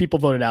 4 people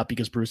voted out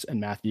because Bruce and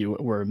Matthew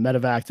were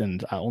medevaced,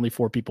 and only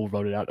 4 people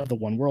voted out of the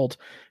One World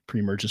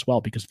pre-merge as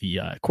well because the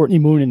Courtney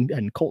Moon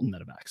and Colton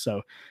medevac.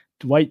 So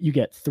Dwight, you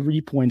get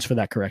 3 points for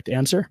that correct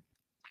answer.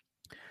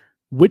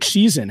 Which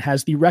season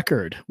has the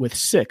record with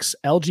 6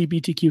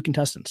 LGBTQ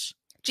contestants?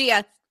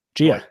 Gia.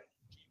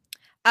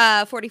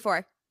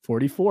 44.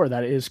 44.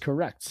 That is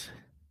correct.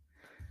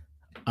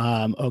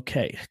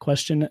 Okay.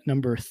 Question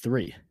number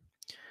 3.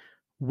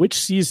 Which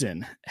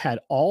season had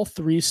all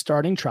 3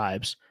 starting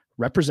tribes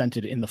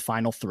represented in the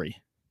final 3?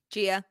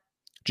 Gia.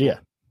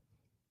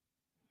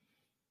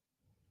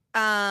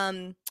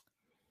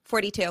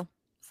 42.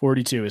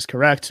 42 is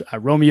correct.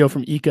 Romeo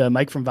from Ika,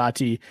 Mike from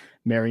Vati,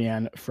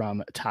 Marianne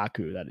from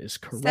Taku. That is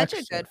correct. Such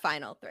a good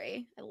final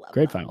 3. I love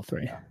Great that. final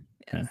 3.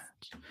 Yes.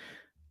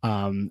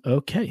 Yeah.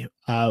 Okay.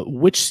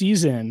 Which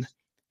season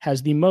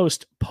has the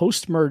most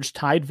post-merge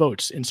tied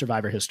votes in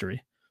Survivor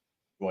history?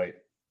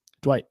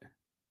 Dwight.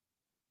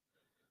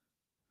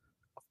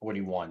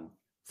 41.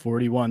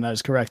 41. That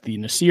is correct. The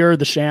Nasir,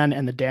 the Shan,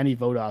 and the Danny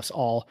Vodos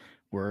all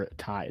were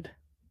tied.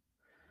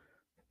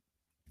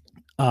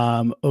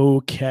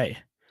 Okay.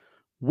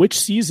 Which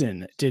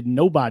season did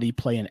nobody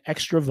play an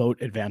extra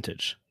vote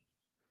advantage?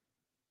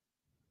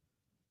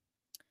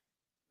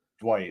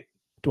 Dwight.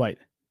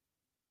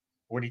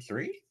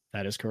 43.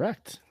 That is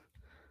correct.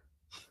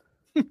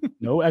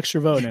 No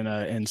extra vote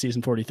in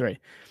season 43.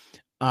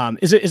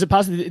 Is it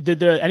possible?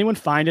 Did anyone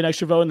find an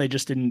extra vote and they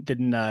just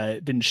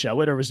didn't show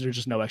it, or was there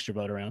just no extra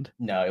vote around?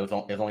 No, it was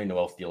only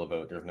Noel steal a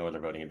vote. There's no other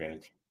voting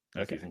advantage.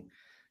 Okay.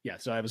 Yeah.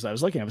 So I was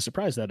looking. I was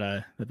surprised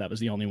that was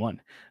the only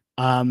one.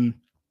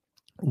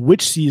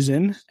 Which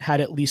season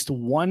had at least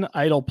one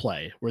idol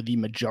play where the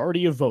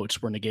majority of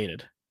votes were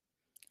negated?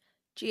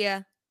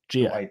 Gia.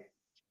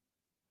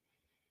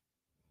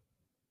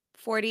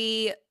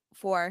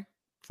 44.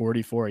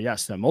 44.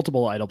 Yes, the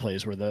multiple idol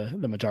plays were the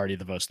majority of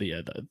the votes.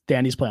 The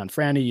Danny's play on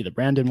Franny, the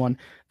Brandon one.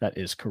 That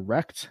is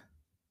correct.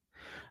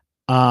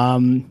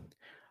 On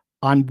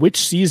which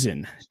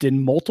season did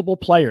multiple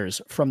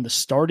players from the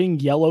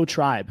starting yellow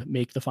tribe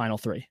make the final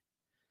 3?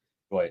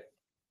 Dwight.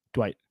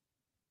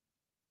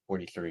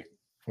 43.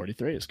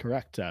 43 is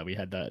correct. We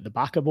had the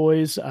Baka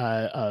boys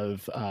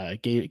of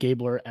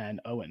Gabler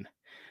and Owen.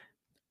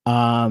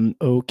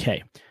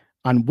 Okay.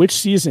 On which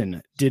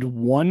season did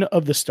one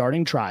of the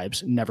starting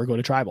tribes never go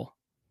to tribal?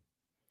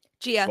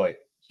 Gia.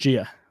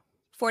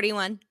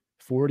 41.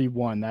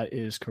 41. That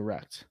is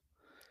correct.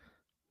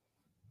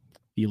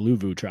 The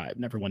Luvu tribe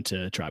never went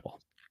to tribal.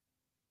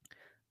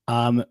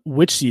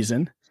 Which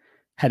season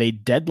had a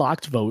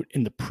deadlocked vote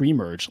in the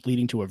pre-merge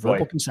leading to a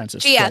verbal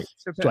consensus? Gia.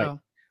 Dwight.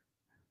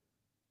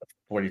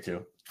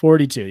 42.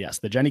 42. Yes,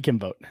 the Jenny Kim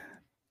vote.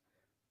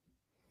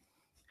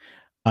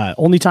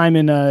 Only time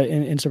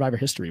in Survivor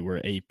history where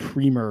a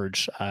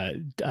pre-merge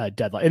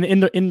deadline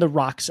in the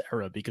Rocks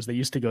era, because they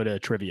used to go to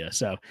trivia.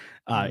 So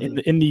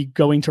in the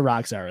going to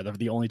Rocks era,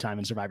 the only time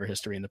in Survivor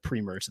history in the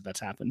pre-merge that's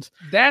happened.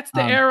 That's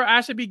the era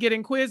I should be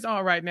getting quizzed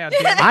on right now.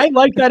 I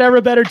like that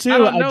era better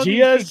too.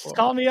 Gia people.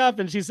 called me up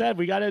and she said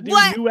we got to do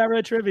new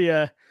era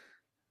trivia.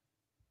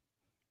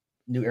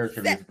 New era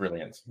trivia is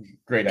brilliant.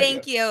 Great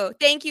idea.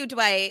 Thank you,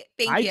 Dwight.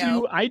 Thank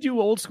you. I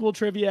do old school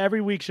trivia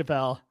every week,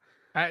 Chappelle.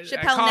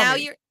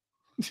 Chappelle,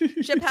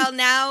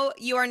 now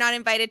you are not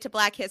invited to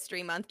Black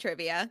History Month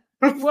trivia.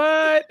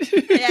 What?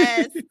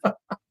 Yes.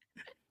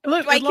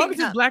 Look, as long as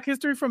it's Black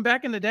History from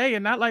back in the day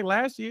and not like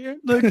last year.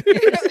 Look.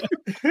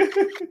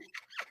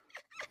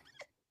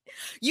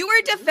 You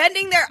were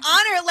defending their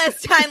honor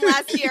last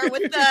year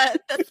with the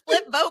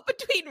split vote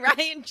between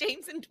Ryan,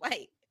 James, and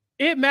Dwight.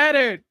 It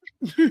mattered.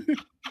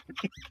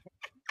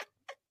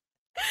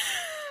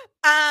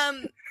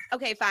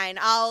 Okay, fine.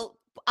 I'll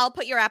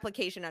put your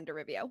application under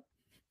review.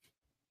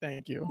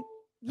 Thank you.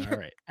 All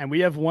right. And we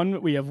have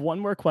one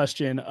more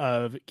question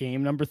of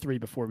game number 3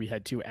 before we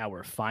head to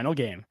our final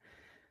game.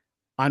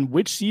 On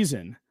which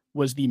season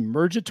was the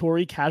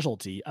mergatory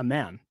casualty a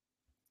man?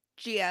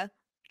 Gia.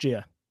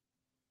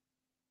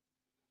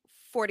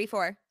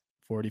 44.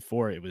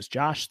 It was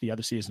Josh. The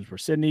other seasons were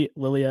Sydney,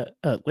 Lydia,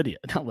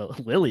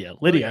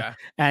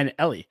 and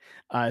Ellie.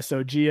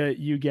 So Gia,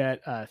 you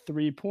get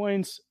 3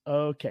 points.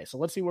 Okay, so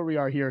let's see where we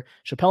are here.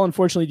 Chappelle,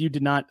 unfortunately, you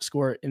did not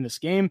score in this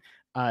game.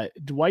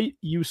 Dwight,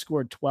 you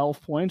scored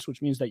 12 points,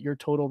 which means that your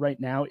total right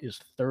now is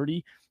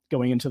 30.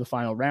 going into the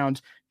final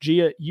round.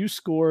 Gia, you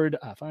scored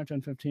 5,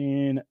 10,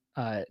 15.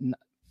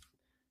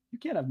 You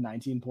can't have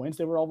 19 points.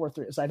 They were all worth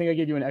 3. So I think I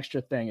gave you an extra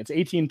thing. It's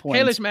 18 points.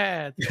 Kalish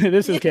math.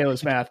 This is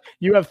Kalish math.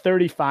 You have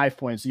 35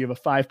 points. So you have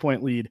a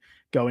 5-point lead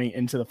going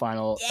into the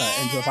final,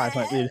 into a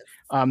 5-point lead.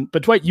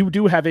 But Dwight, you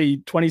do have a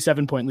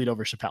 27-point lead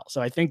over Chappelle.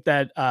 So I think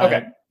that,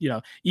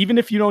 even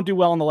if you don't do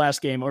well in the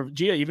last game, or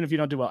Gia, even if you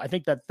don't do well, I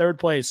think that third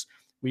place,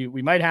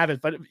 we might have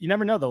it, but you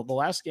never know though. The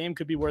last game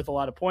could be worth a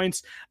lot of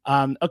points.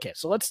 Okay,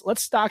 so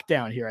let's stock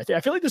down here. I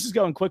feel like this is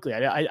going quickly.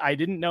 I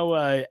didn't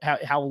know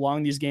how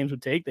long these games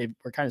would take. They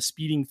were kind of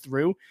speeding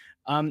through.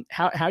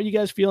 How are you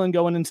guys feeling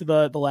going into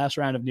the last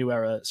round of New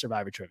Era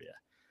Survivor Trivia?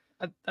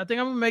 I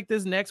think I'm gonna make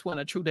this next one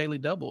a true daily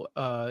double,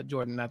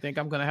 Jordan. I think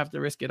I'm gonna have to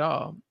risk it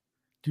all.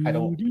 I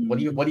don't. What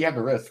do you have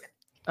to risk?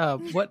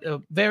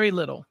 Very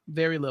little,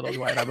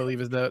 Dwight. I believe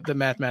is the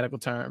mathematical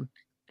term.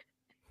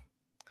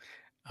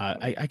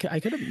 I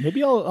could have,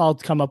 maybe I'll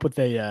come up with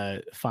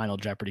a final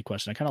Jeopardy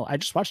question. I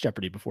just watched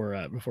Jeopardy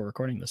before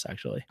recording this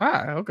actually.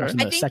 Okay.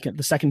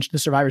 The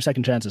Survivor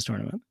Second Chances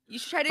tournament. You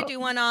should try to do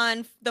one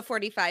on the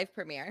 45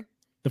 premiere.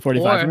 The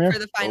 45 premiere for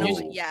the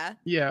final.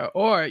 Yeah.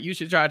 Or you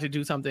should try to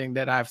do something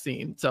that I've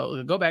seen.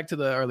 So go back to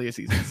the earlier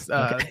seasons.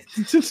 All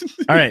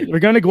right, we're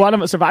going to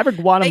Guatemala, Survivor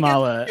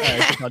Guatemala,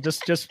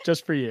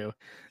 just for you.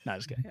 No,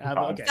 just kidding.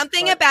 Okay.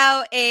 Something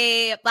about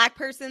a Black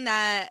person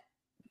that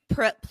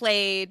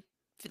played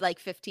like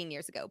 15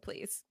 years ago,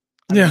 please.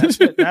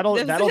 That'll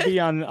be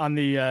on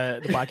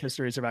the Black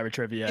History Survivor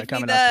Trivia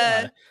coming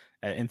up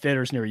in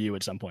theaters near you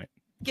at some point.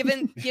 Give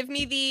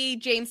me the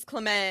James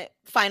Clement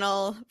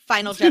final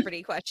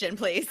Jeopardy question,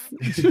 please.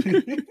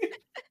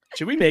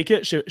 Should we make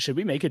it? Should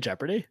we make it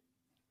Jeopardy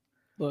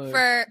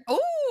for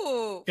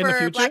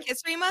Black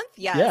History Month?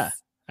 Yes. Yeah,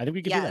 I think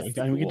we could do that. We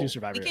can do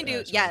Survivor. We can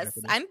do. Yes,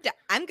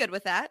 I'm good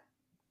with that.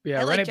 Yeah,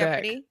 I run like it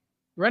Jeopardy. back.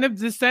 Run it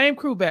the same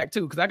crew back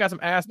too, because I got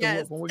some ass to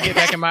whoop when we get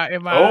back in my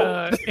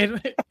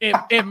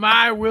in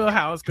my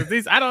wheelhouse.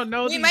 Because I don't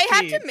know. We might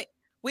have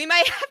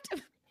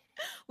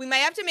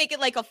to make it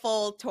like a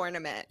full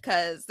tournament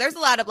because there's a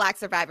lot of Black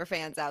Survivor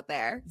fans out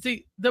there.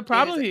 See, the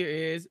problem here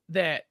is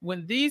that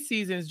when these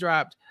seasons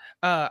dropped,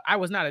 I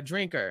was not a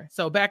drinker.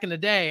 So back in the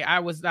day, I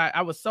was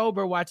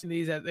sober watching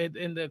these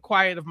in the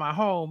quiet of my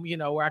home,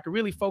 where I could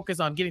really focus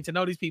on getting to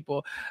know these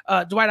people.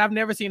 Dwight, I've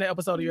never seen an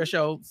episode of your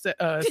show,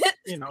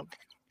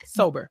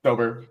 sober.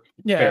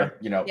 Yeah. Fair,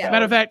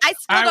 Matter of fact, I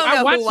still don't know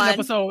I watched who won. an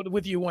episode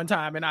with you one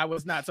time and I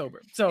was not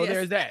sober. So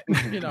there's that,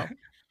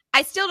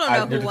 I still don't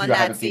know who won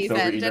that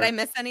season. Did I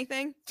miss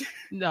anything?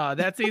 No,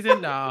 that season,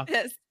 no.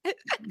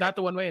 Not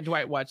the one way and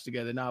Dwight watched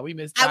together. No, we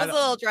missed. I was a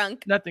little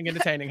drunk. Nothing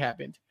entertaining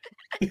happened.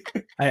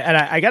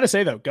 I got to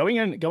say though, going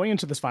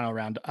into this final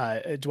round,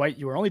 Dwight,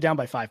 you were only down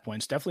by 5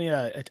 points.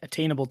 Definitely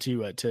attainable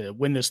to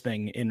win this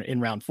thing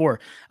in round 4.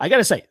 I got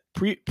to say,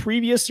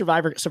 previous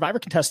Survivor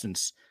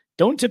contestants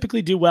don't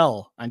typically do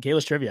well on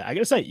Kalish Trivia. I got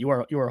to say, you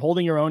are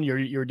holding your own.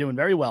 You're doing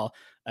very well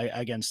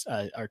against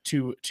our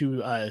two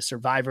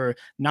Survivor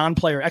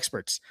non-player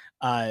experts.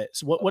 So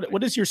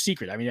what is your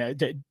secret? I mean,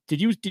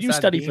 did you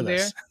study for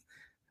this?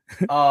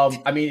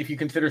 I mean, if you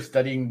consider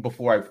studying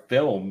before I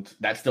filmed,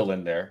 that's still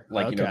in there.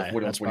 Like, the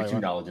 41, 42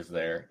 knowledge is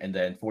there. And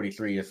then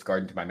 43 is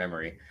scarred into my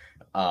memory.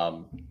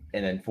 And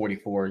then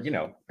 44,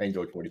 I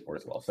enjoyed 44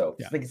 as well. So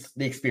I think it's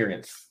the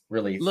experience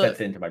really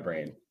sets into my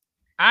brain.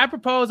 I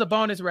propose a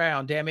bonus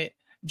round, damn it.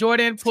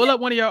 Jordan, pull up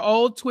one of your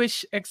old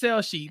Twitch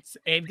Excel sheets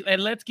and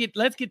let's get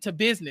to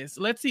business.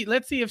 Let's see if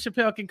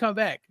Chappelle can come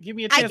back. Give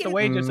me a chance to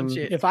wager some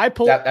shit. If I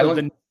pull up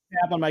the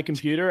tab on my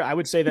computer, I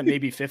would say that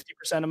maybe 50%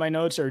 of my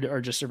notes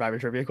are just Survivor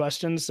Trivia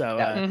questions. So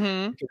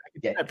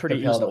that pretty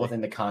easily. That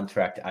wasn't the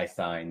contract I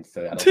signed,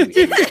 so I don't think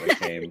it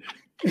came.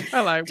 I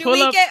like pull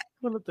up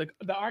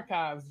the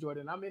archives,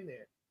 Jordan. I'm in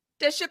there.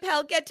 Does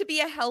Chappelle get to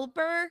be a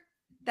helper?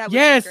 That would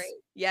be great.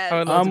 Yes.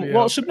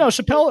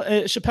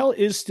 Chappelle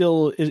is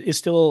still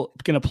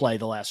going to play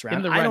the last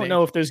round. I don't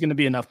know if there's going to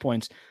be enough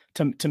points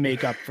to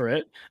make up for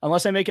it,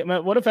 unless I make it.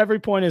 What if every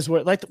point is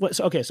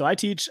so I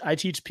teach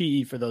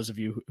PE for those of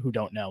you who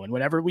don't know, and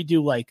whenever we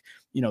do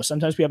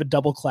sometimes we have a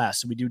double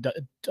class, so we do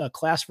a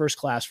class versus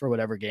class for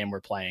whatever game we're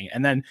playing,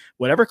 and then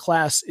whatever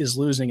class is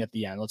losing at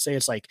the end, let's say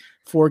it's like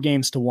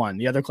 4-1,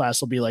 the other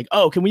class will be like,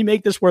 oh, can we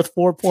make this worth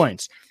 4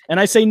 points? And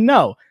I say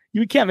no.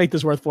 You can't make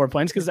this worth 4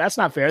 points because that's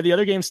not fair. The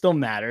other game still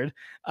mattered.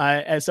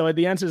 And so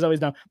the answer is always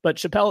no. But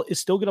Chappelle is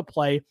still going to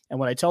play. And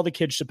when I tell the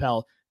kids,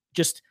 Chappelle,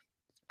 just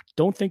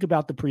don't think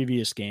about the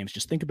previous games.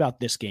 Just think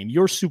about this game.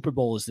 Your Super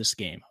Bowl is this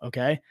game.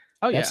 Okay.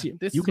 Oh, yeah.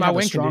 You can have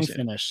a strong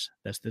finish.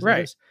 This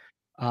right.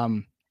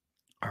 All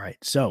right.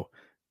 So,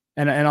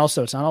 and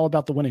also, it's not all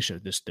about the winning show.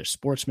 There's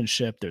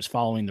sportsmanship. There's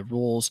following the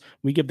rules.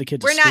 We give the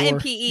kids. We're not in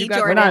PE,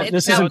 Jordan.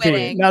 This isn't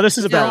PE. No, this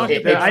is about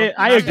winning.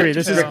 I agree.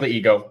 This is strictly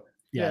ego.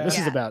 Yeah,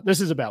 this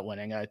is about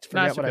winning. I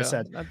forget what I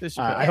said.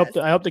 I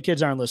hope the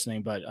kids aren't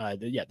listening, but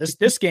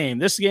this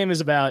game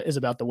is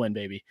about the win,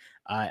 baby.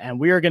 And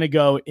we are going to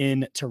go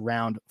into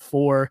round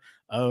 4.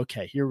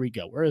 Okay, here we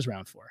go. Where is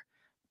round 4?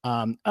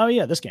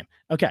 This game.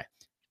 Okay.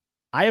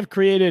 I have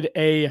created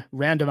a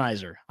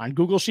randomizer on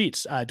Google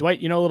Sheets. Dwight,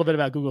 you know a little bit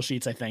about Google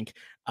Sheets, I think.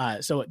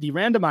 So the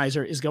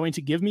randomizer is going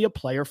to give me a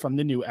player from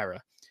the new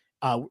era.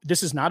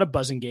 This is not a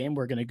buzzing game.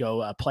 We're going to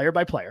go player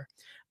by player.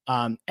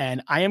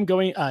 And I am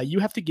going, you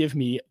have to give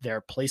me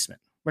their placement.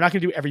 We're not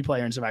going to do every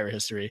player in Survivor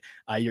history.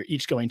 You're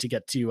each going to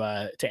get to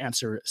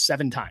answer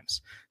 7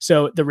 times.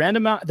 So the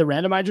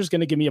randomizer is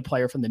going to give me a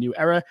player from the new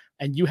era,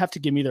 and you have to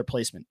give me their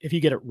placement. If you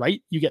get it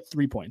right, you get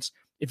 3 points.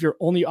 If you're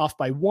only off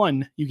by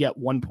 1, you get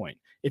 1 point.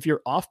 If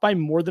you're off by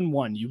more than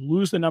 1, you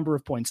lose the number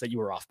of points that you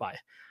were off by.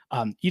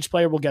 Each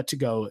player will get to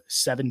go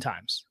 7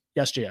 times.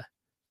 Yes, Gia.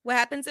 What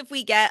happens if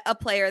we get a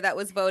player that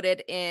was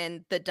voted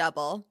in the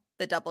double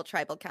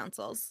tribal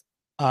councils?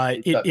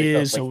 It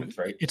is so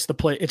right? It's the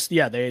play. It's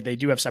they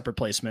do have separate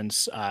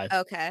placements.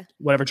 Okay.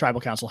 Whatever tribal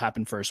council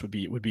happened first would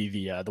be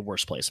the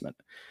worst placement.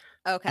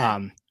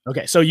 Okay.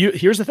 Okay. So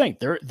here's the thing.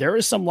 There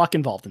is some luck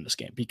involved in this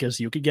game because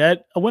you could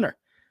get a winner.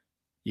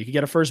 You could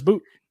get a first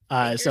boot.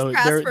 So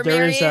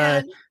there is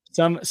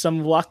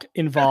some luck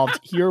involved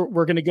here.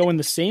 We're going to go in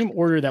the same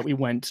order that we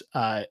went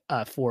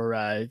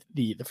for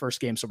the first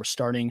game. So we're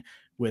starting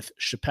with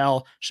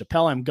Chappelle.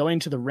 Chappelle, I'm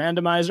going to the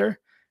randomizer.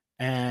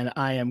 And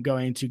I am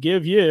going to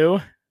give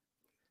him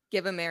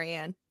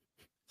Marianne.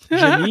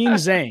 Janine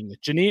Zhang.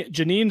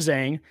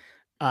 Janine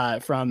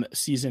Zhang from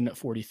season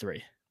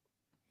 43.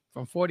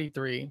 From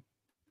 43.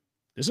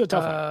 This is a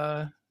tough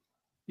one.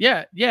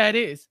 Yeah, it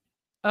is.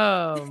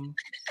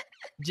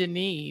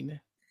 Janine.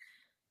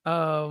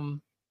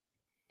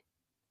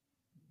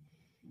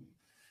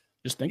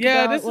 Just think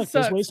about it. Look,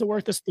 there's ways to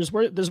work this. There's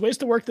ways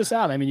to work this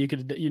out. I mean, you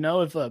could,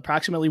 if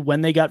approximately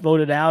when they got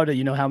voted out,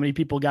 how many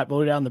people got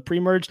voted out in the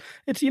pre-merge.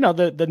 It's,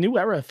 the new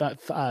era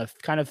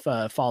kind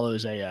of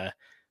follows a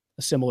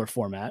similar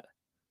format.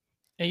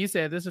 And you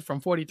said this is from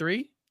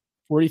 43?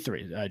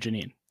 43,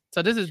 Janine.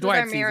 So this is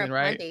Dwight's season,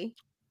 right? Plenty.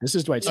 This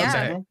is Dwight's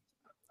season.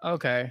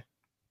 Okay.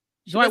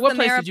 Dwight, what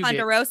place did you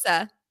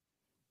Ponderosa.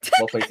 Get?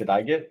 What place did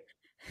I get?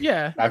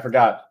 Yeah. I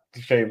forgot.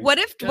 Shame. What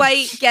if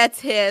Dwight gets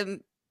him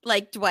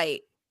like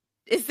Dwight?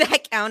 Is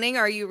that counting?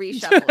 Or are you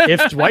reshuffling?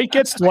 If Dwight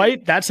gets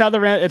Dwight, that's how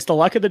it's the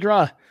luck of the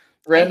draw.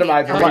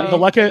 Randomizer.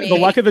 The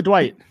luck of the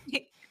Dwight.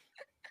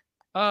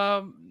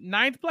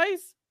 9th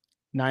place?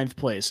 9th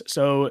place.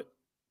 So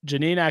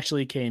Janine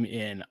actually came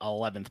in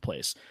 11th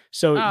place.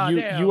 So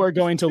you are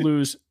going to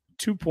lose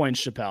 2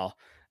 points, Chappelle.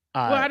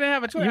 Well, I didn't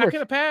have a choice. I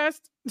could have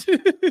passed.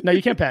 No,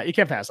 you can't pass. You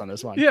can't pass on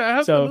this one. Yeah, I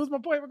have to lose my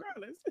point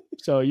regardless.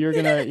 So you're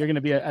gonna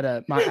be at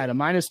a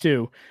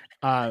 -2.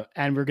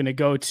 And we're going to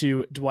go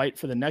to Dwight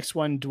for the next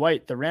one.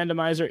 Dwight, the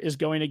randomizer is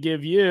going to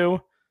give you.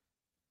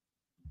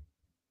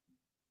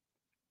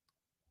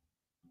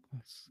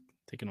 It's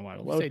taking a while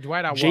to load. Say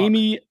Dwight, I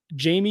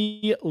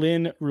Jamie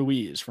Lynn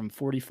Ruiz from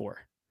 44.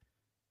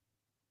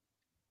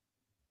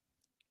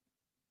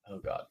 Oh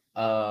God.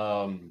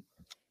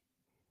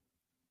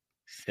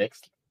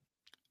 6th.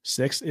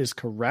 6 is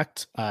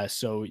correct.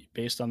 So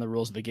based on the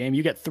rules of the game,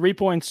 you get 3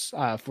 points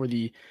for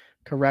the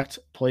correct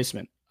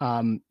placement.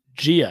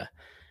 Gia.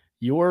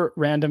 Your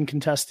random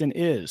contestant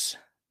is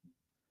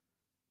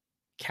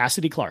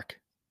Cassidy Clark.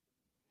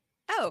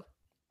 Oh,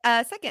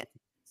 2nd.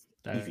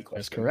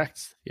 That's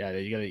correct. Yeah,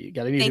 you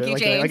gotta Thank you,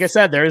 James. Like I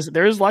said, there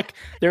is luck.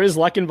 There is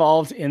luck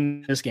involved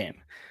in this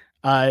game.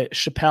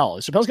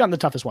 Chappelle's gotten the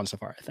toughest one so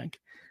far, I think.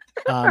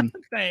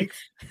 Thanks.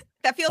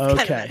 That feels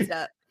kind of messed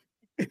up.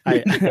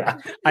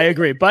 I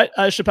agree, but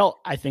Chappelle,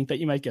 I think that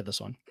you might get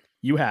this one.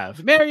 You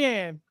have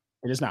Marianne.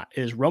 It is not.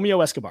 It is Romeo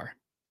Escobar.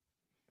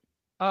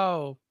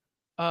 Oh,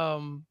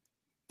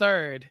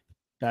 3rd.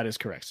 That is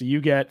correct. So you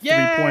get 3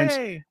 points.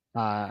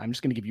 I'm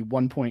just going to give you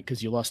 1 point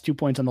because you lost 2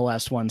 points on the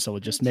last one. So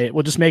we'll just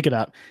make it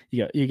up.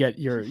 You're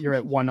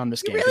at 1 on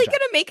this game. You're really going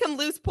to make him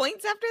lose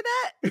points after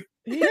that?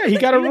 Yeah, he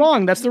got it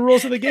wrong. That's the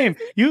rules of the game.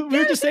 We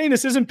were just saying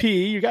this isn't PE.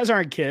 You guys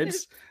aren't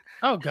kids.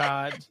 Oh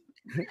God,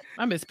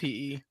 I miss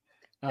PE.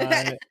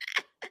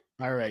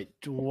 All right,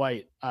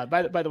 Dwight.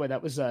 By the way,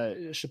 that was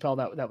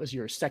Chappelle. That was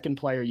your 2nd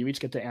player. You each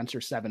get to answer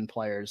 7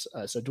 players.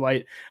 So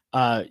Dwight,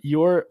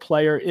 your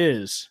player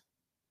is.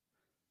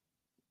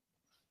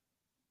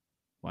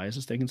 Why is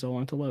this taking so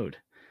long to load?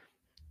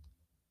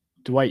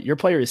 Dwight, your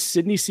player is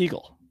Sydney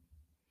Siegel.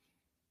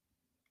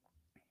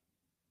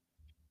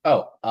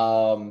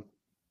 Oh,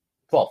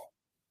 12th.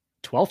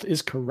 12th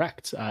is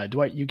correct.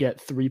 Dwight, you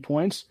get 3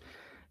 points.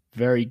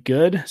 Very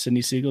good.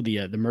 Sydney Siegel,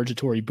 the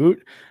Mergatory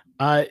boot.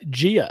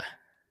 Gia.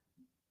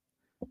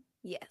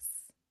 Yes.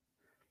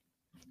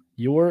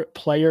 Your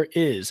player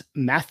is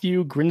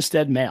Matthew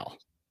Grinstead Male.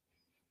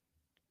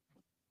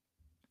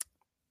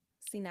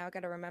 See, now I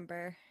got to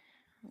remember.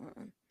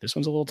 This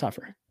one's a little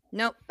tougher.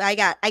 Nope. I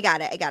got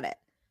it.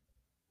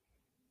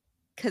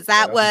 Because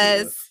that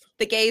was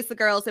the gays, the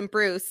girls, and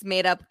Bruce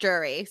made up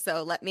jury.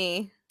 So let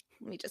me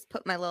just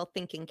put my little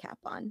thinking cap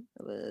on.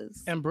 It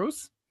was and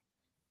Bruce?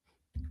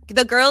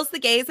 The girls, the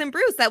gays, and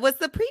Bruce. That was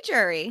the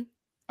pre-jury.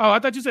 Oh, I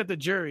thought you said the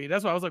jury.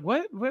 That's why I was like,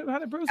 what? How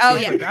did Bruce? Oh,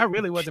 yeah. I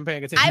really wasn't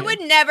paying attention. I would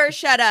never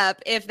shut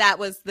up if that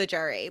was the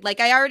jury. Like,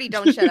 I already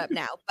don't shut up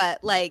now,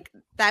 but like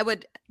that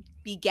would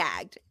be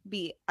gagged.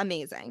 Be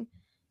amazing.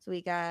 So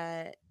we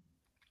got.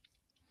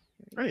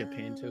 I need a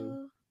pen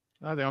too.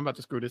 I think I'm about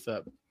to screw this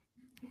up.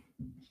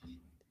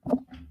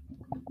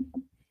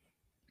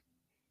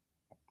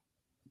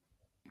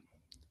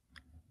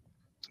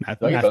 Do I get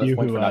bonus Matthew,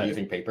 points for not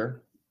using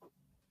paper?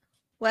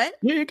 What?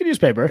 Yeah, you can use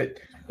paper.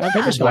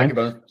 Paper's Do I fine. get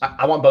bonus?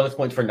 I want bonus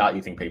points for not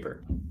using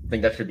paper. I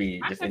think that should be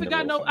just in the rules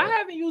I somewhere.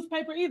 haven't used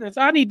paper either,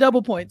 so I need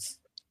double points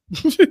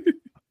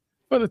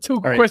for the two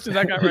right. questions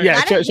I got right. Yeah,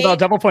 Lot of Chabelle,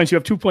 double points. You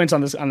have 2 points on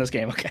this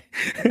game. Okay.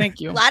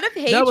 Thank you. A lot of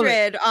Double it.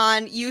 hatred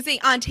on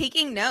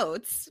taking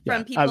notes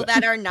from people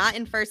that are not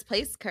in first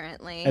place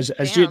currently. As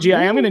Damn. Gia,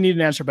 I am going to need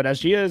an answer, but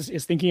as Gia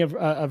is thinking of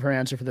her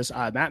answer for this,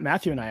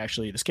 Matthew and I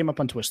actually, this came up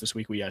on Twitch this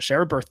week. We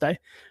share a birthday.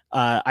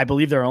 I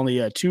believe there are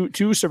only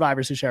two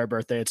survivors who share a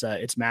birthday.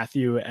 It's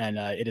Matthew and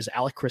it is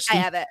Alec Christie.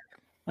 I have it.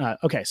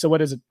 Okay, so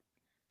what is it?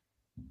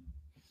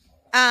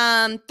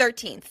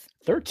 13th.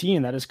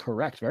 13. That is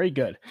correct. Very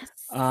good.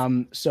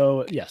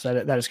 So yes,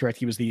 that is correct.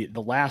 He was the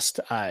last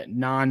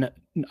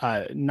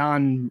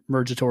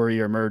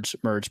non-mergatory or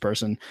merge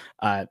person.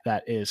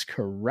 That is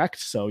correct.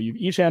 So you've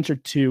each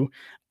answered 2.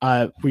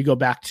 We go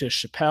back to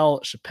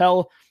Chappelle.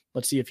 Chappelle,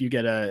 let's see if you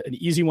get an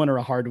easy one or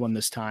a hard one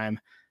this time.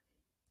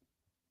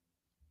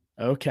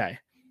 Okay.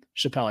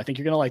 Chappelle, I think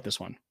you're going to like this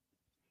one.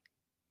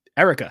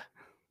 Erica.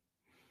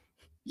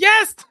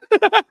 Yes.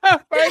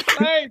 First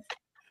place.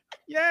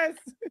 Yes.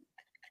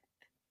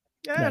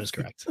 Yes. That is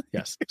correct.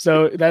 Yes.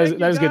 So that is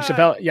good. God.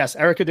 Chappelle. Yes.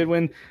 Erica did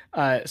win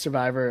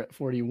Survivor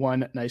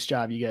 41. Nice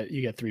job.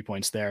 You get 3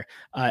 points there.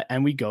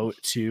 And we go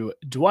to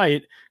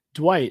Dwight.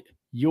 Dwight,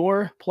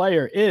 your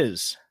player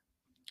is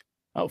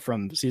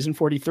from season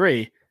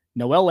 43,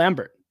 Noelle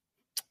Lambert.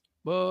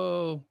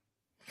 Whoa.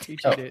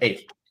 Oh,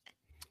 8.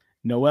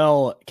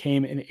 Noelle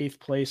came in 8th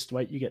place.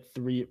 Dwight, you get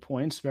 3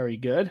 points. Very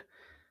good.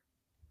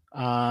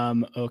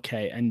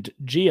 Okay. And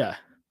Gia,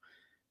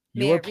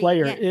 your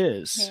player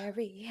is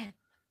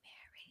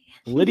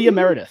Lydia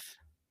Meredith.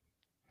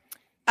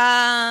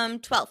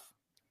 12th.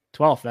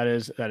 12th.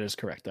 That is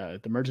correct. The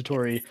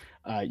Mergatory,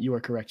 you are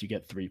correct. You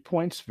get 3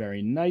 points.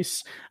 Very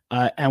nice.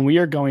 And we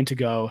are going to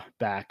go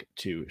back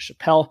to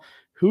Chappelle,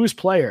 whose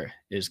player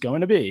is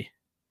going to be.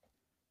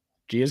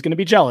 Gia is going to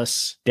be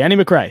jealous. Danny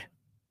McRae.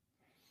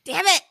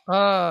 Damn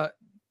it.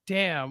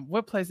 Damn.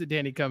 What place did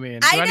Danny come in?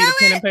 I Do I need know a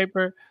pen it. and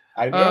paper?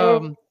 I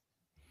know.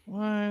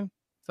 One.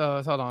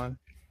 So hold on.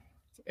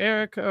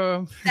 Eric.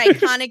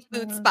 Iconic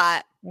boot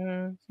spot.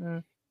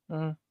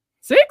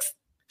 6?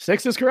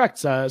 6 is correct.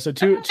 So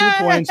two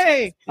points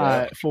Hey!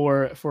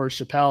 for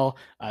Chappelle.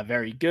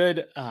 Very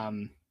good.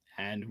 And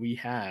we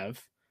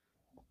have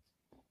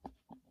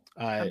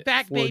I'm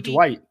back, for baby.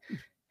 Dwight,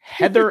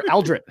 Heather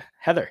Aldrett.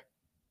 Heather.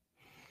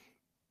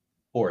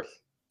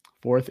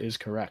 4th is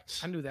correct.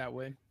 I knew that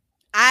one.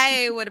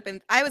 I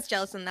was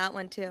jealous on that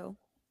one too.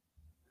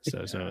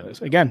 So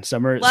again,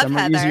 some are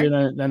Heather.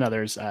 easier than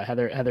others.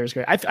 Heather is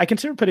great. I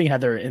consider putting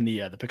Heather in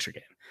the picture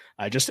game,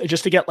 just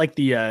to get like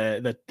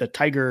the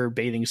tiger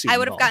bathing suit. I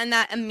would have involved. gotten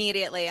that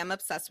immediately. I'm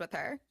obsessed with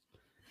her.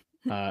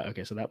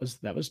 Okay, so that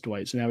was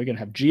Dwight. So now we're gonna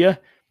have Gia,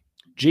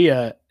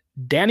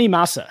 Danny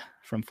Massa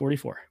from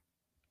 44.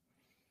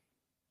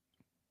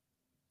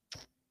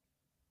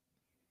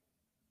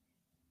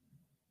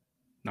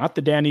 Not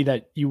the Danny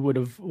that you would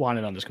have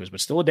wanted on this quiz,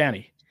 but still a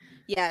Danny.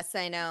 Yes,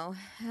 I know.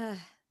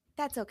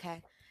 That's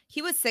okay.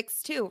 He was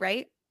 6 too,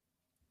 right?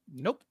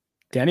 Nope.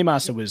 Danny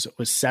Massa was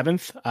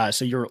 7th.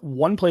 So you're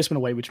 1 placement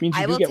away, which means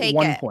you do get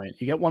 1 point.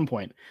 You get 1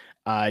 point.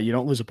 You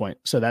don't lose a point.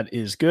 So that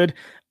is good.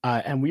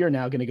 And we are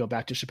now going to go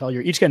back to Chappelle.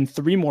 You're each getting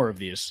 3 more of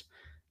these.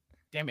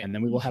 Damn it. And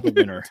then we will have a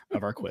winner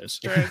of our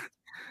quiz.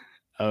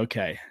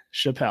 Okay.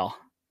 Chappelle,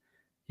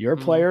 your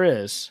player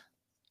is.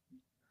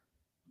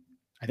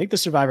 I think the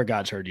Survivor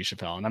gods heard you,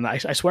 Chappelle. And I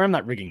swear I'm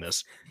not rigging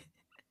this.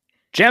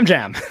 Jam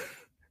Jam.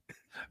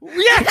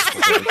 Yes.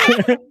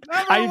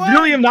 I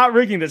really am not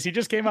rigging this. He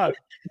just came out.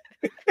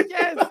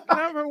 Yes.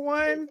 Number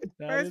 1.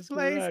 That First is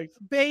place.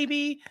 correct.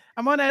 Baby.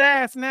 I'm on that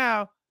ass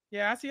now.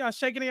 Yeah, I see y'all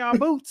shaking in y'all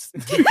boots.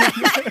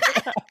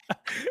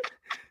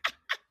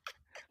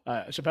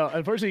 Chappelle,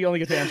 unfortunately, you only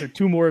get to answer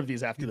 2 more of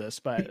these after this,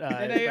 but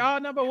And they all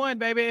number 1,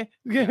 baby.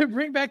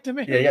 Bring back to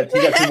me. Yeah, you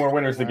got 2 more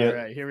winners to get.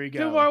 All right, here we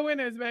go. 2 more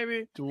winners,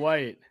 baby.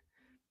 Dwight,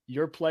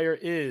 your player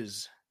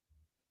is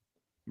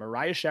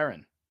Mariah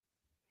Sharon.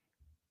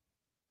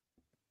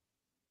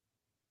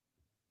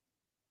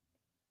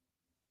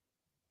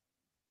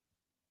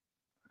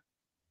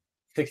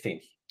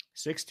 $16.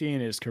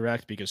 16 is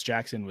correct because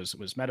Jackson was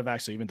medevac.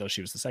 So even though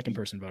she was the second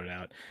person voted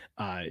out,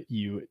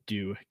 you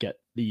do get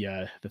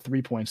the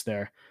 3 points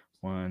there.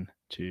 1,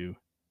 2,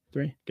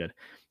 3. Good.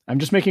 I'm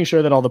just making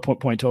sure that all the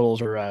point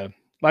totals are.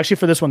 Well, actually,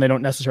 for this one, they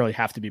don't necessarily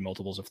have to be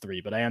multiples of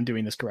 3, but I am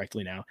doing this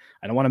correctly now.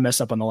 I don't want to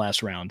mess up on the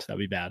last round. That'd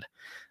be bad.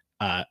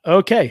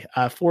 Okay.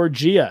 For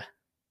Gia,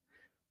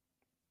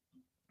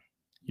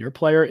 your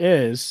player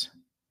is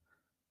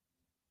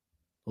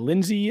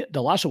Lindsay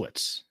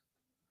Delashowitz.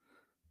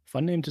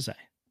 Fun name to say.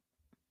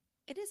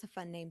 It is a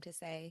fun name to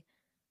say.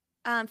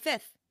 5th.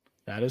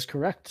 That is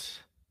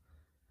correct.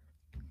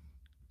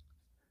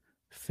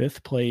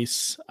 5th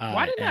place.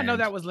 Why didn't I know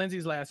that was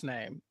Lindsay's last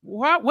name?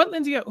 What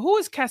Lindsay? Who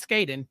is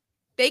Cascading?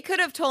 They could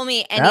have told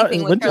me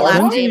anything with her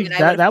last name.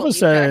 That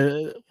was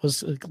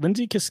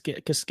Lindsay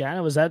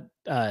Cascana. Was that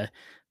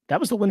that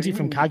was the Lindsay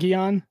from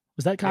Kaguya?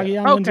 Was that Kaguya?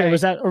 Yeah. Lindsay?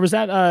 Okay. Or was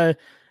that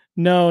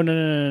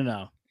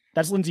no.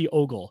 That's Lindsay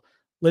Ogle.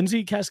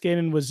 Lindsay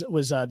Cascading was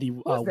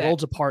the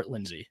Worlds Apart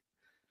Lindsay.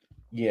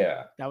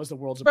 Yeah, that was the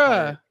Worlds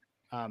Apart.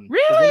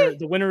 Really?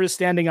 The winner is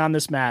standing on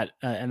this mat,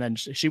 and then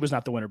she was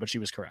not the winner, but she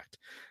was correct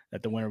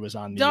that the winner was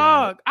on the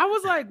dog. I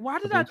was like, why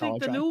did I think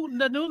the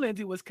new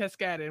Lindsay was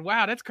Cascading?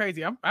 Wow, that's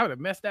crazy. I would have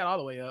messed that all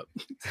the way up.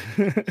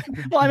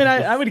 Well, I mean,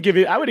 I would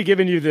have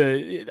given you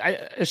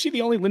is she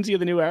the only Lindsay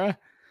of the new era?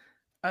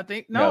 I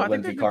think I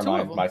Lindsay think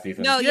Carmine my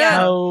season. No,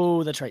 yeah.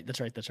 Oh, that's right.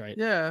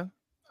 Yeah.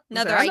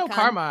 Another I know icon.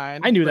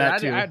 Carmine. I knew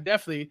that too. I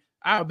definitely.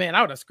 I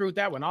would have screwed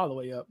that one all the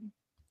way up.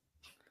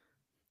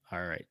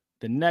 All right.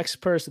 The next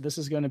person, this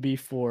is going to be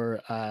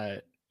for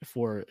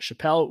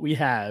Chappelle. We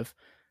have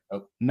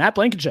Matt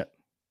Blankenship.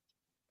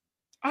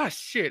 Ah,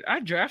 shit! I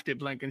drafted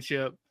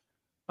Blankenship.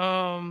 He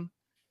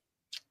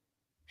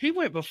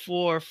went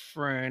before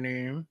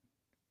Franny,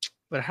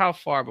 but how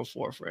far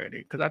before Franny?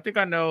 Because I think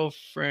I know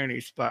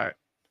Franny's spot.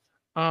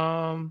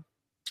 7,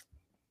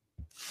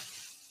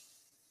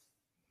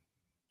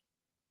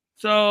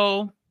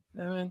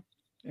 8,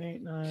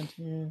 9,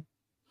 10,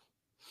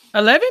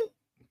 11.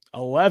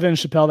 11,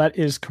 Chappelle. That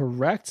is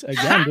correct.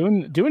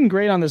 Again, doing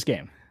great on this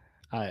game.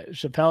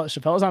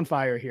 Chappelle's on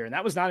fire here, and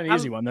that was not an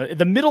easy one.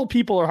 The middle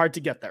people are hard to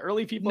get. The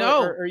early people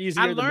are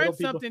easier. I learned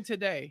something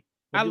today.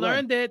 I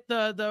learned that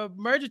the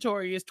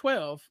mergatory is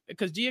 12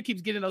 because Gia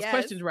keeps getting those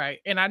questions right,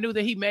 and I knew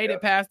that he made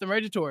it past the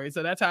mergatory,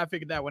 so that's how I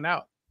figured that one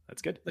out.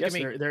 That's good. Yes,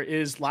 there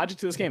is logic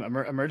to this game.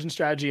 Emergent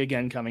strategy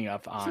again coming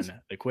up on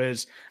the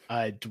quiz.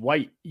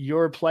 Dwight,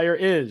 your player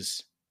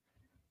is.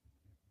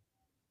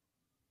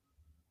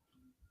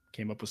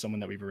 Came up with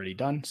someone that we've already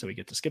done, so we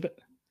get to skip it.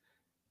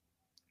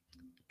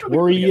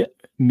 Tori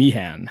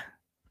Meehan.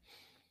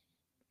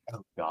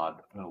 Oh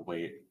God! Oh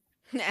wait.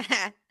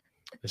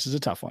 This is a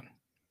tough one.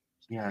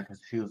 Yeah, because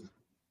she was.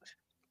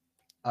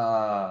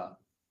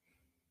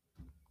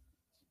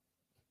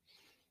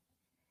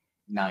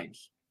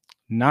 9th.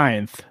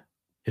 9th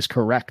is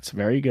correct.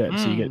 Very good.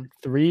 So you get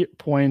 3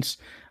 points.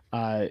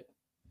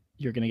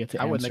 You're going to get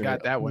to. I wouldn't have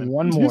got that one.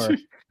 One more.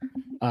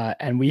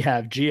 And we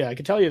have Gia. I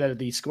can tell you that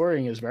the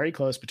scoring is very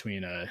close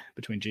between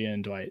Gia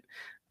and Dwight.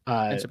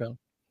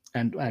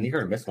 And you're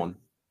gonna miss one.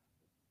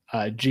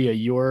 Gia,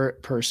 your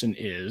person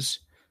is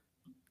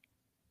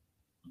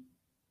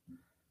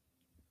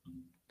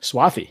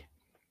Swathi.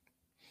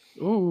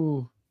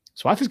 Ooh,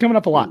 Swathi's coming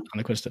up a lot on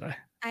the quiz today.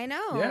 I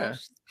know. Yeah.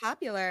 She's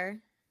popular.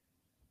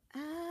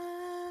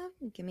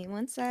 Give me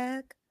one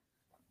sec.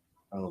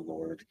 Oh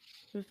Lord.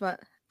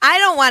 I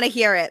don't want to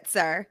hear it,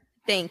 sir.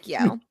 Thank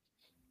you.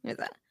 Here's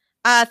that.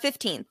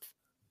 15th.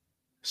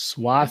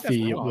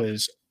 Swathi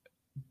was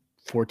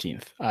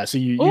 14th. So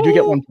you do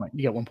get 1 point.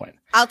 You get 1 point.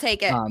 I'll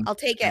take it. I'll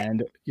take it.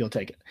 And you'll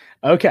take it.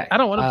 Okay. I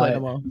don't want to play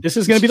them all. This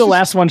is going to be the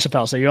last one,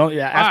 Chappelle. So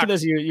after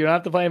this, you don't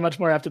have to play much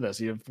more after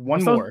this. You have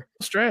one more.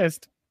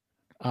 Stressed.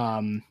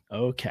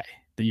 Okay.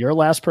 Your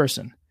last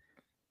person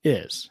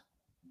is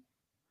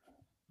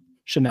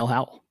Chanel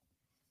Howell.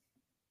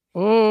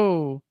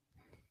 Oh.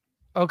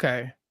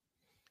 Okay.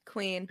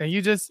 Queen. And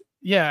you just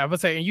I would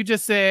say, and you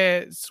just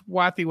said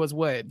Swathi was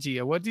what,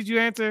 Gia? What did you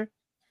answer?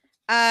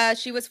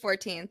 She was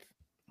 14th.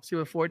 She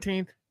was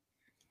 14th.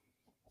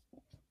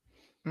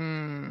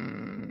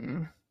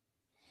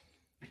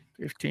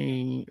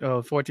 15,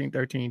 14,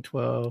 13,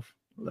 12,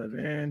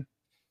 11.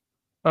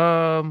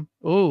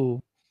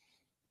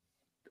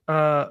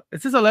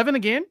 Is this 11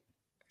 again?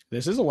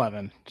 This is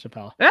 11,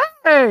 Chappelle.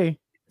 Hey.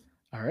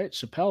 All right,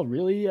 Chappelle,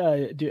 really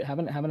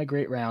having a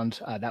great round.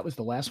 That was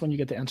the last one you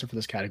get to answer for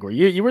this category.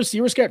 You were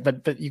scared,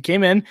 but you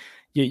came in.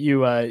 They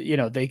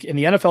in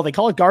the NFL they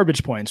call it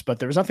garbage points, but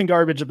there was nothing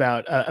garbage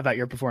about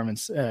your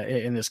performance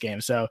in this game.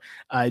 So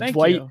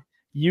Dwight,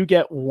 you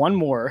get one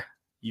more.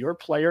 Your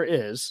player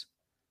is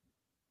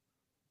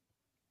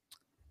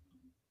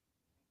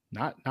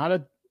not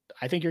a.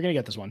 I think you're gonna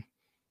get this one.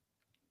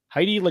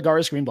 Heidi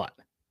Lagares Greenblatt.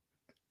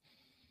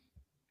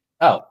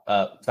 Oh,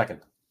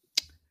 second.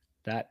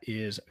 That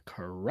is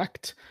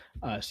correct.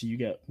 So you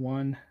get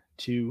 1,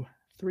 2,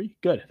 3.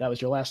 Good. That was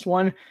your last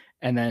one.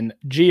 And then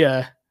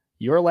Gia,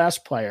 your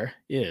last player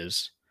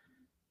is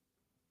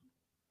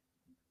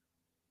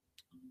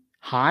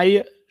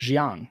Hai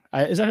Jiang.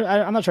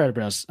 I'm not trying to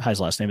pronounce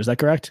Hai's last name. Is that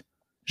correct?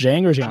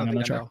 Zhang or Jiang? I'm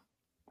not sure.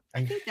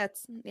 I think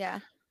that's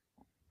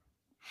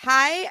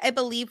Hai, I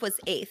believe, was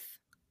 8th.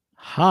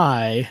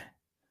 Hai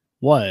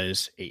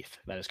was 8th.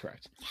 That is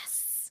correct.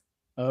 Yes.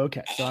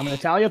 Okay. So I'm going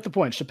to tally up the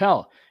points.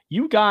 Chappelle,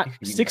 you got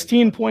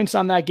 16 points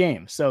on that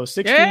game. So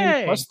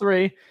 16 plus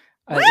 3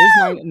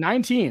 is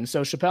 19.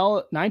 So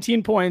Chappelle,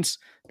 19 points.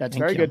 That's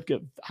very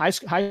good. High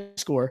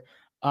score.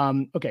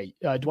 Okay.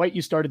 Dwight,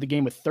 you started the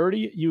game with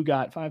 30. You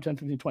got 5, 10,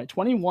 15, 20,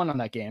 21 on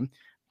that game.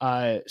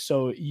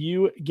 So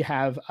you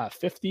have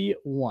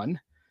 51.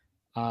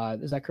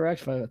 Is that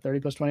correct? 30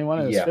 plus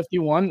 21 is Yeah.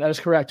 51. That is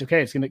correct.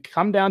 Okay, it's going to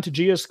come down to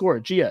Gia's score.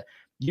 Gia,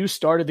 you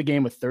started the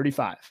game with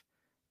 35.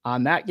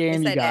 On that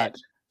game, Yes, you I got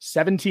did.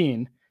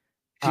 17,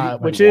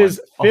 Dude, which won.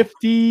 is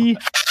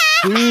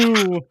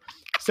 52.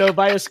 So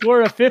by a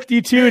score of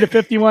 52 to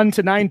 51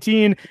 to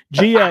 19,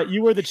 Gia,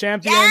 you were the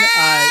champion.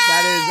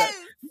 That is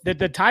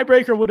the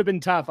tiebreaker would have been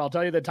tough. I'll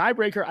tell you, the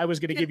tiebreaker, I was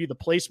going to give you the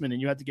placement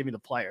and you had to give me the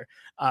player.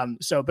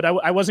 But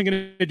I wasn't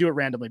going to do it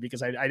randomly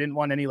because I didn't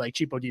want any like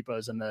cheapo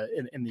depots in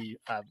the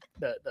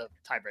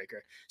tiebreaker.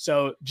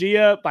 So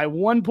Gia, by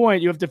 1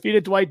 point, you have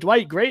defeated Dwight.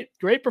 Dwight,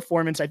 great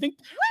performance. I think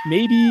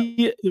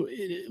maybe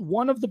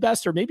one of the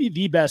best, or maybe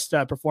the best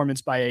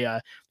performance by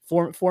a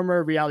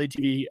former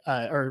reality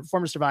TV or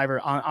former survivor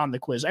on the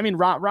quiz. I mean,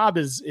 Rob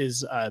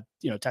is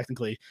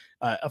technically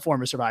a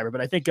former survivor,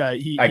 but I think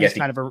he's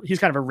kind of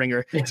a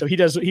ringer, so he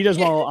does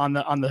well on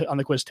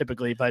the quiz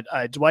typically. But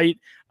Dwight,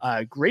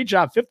 great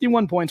job,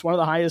 51 points, one of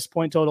the highest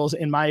point totals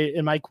in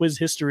my quiz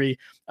history.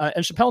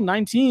 And Chappelle,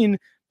 19.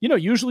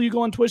 Usually you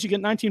go on Twitch, you get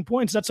 19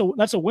 points. That's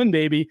a win,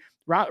 baby.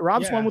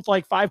 Rob's won with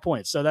like 5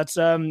 points, so that's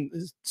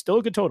still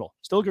a good total.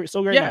 Still great.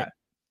 Yeah. Night.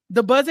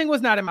 The buzzing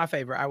was not in my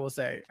favor, I will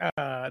say.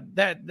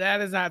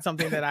 That is not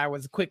something that I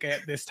was quick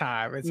at this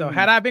time. And so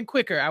had I been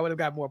quicker, I would have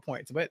got more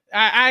points. But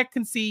I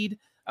concede,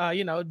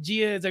 Gia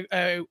is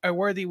a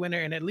worthy winner,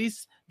 and at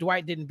least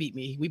Dwight didn't beat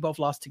me. We both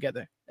lost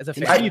together as a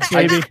family.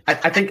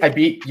 I think I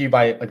beat you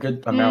by a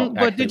good amount.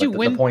 But did you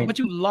win? But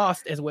you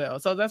lost as well.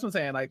 So that's what I'm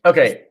saying. Like,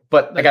 okay,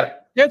 but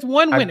there's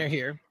one winner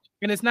here,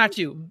 and it's not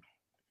you.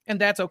 And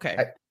that's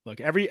okay. Look,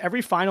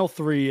 every final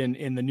three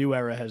in the new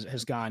era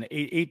has gone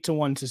 8 to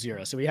 1 to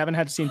 0. So we haven't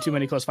had seen too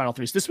many close final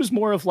threes. This was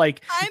more of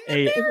like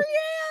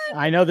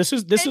I know this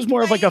was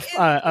more of like a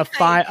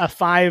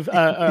 5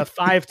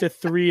 to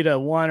 3 to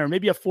 1, or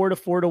maybe a 4 to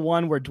 4 to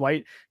 1, where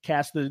Dwight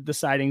cast the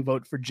deciding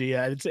vote for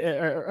Gia.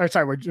 Where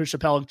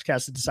Chappelle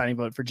cast the deciding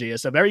vote for Gia.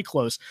 So very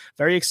close,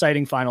 very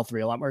exciting final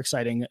three. A lot more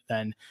exciting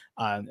than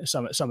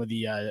some of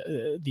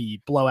the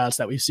blowouts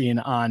that we've seen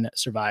on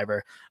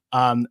Survivor.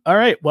 All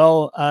right,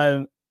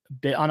 well.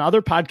 On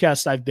other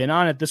podcasts I've been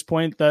on at this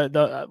point, I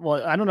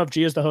don't know if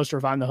Gia's the host or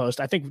if I'm the host.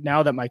 I think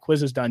now that my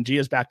quiz is done,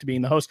 Gia's back to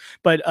being the host.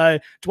 But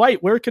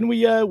Dwight, where can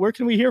we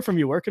hear from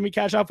you? Where can we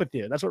catch up with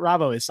you? That's what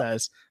Rob always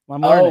says. Oh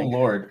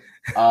Lord,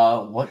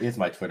 what is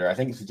my Twitter? I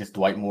think it's just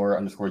Dwight Moore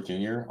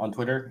 _Jr. on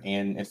Twitter,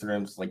 and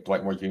Instagram's like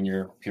Dwight Moore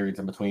Jr. periods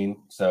in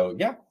between. So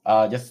yeah,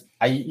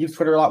 I use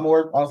Twitter a lot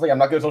more. Honestly, I'm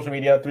not good at social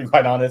media, to be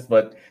quite honest,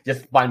 but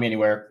just find me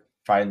anywhere.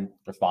 Try and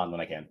respond when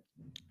I can.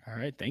 All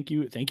right, thank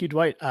you,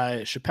 Dwight.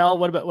 Chappelle,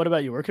 what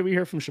about you? Where can we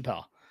hear from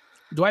Chappelle?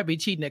 Dwight be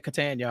cheating at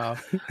Catan, y'all.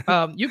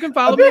 You can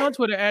follow me on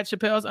Twitter at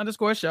Chappelle's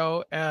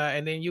 _show,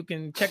 and then you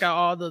can check out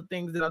all the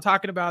things that I'm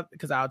talking about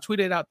because I'll tweet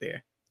it out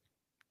there.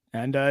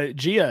 And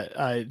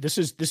Gia, this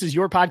is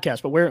your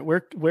podcast, but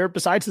where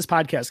besides this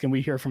podcast can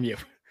we hear from you?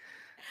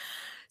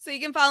 So you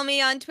can follow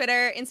me on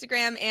Twitter,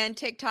 Instagram, and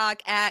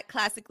TikTok at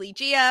Classically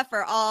Gia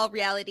for all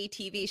reality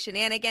TV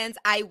shenanigans.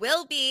 I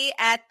will be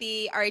at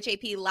the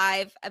RHAP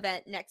live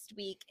event next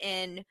week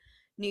in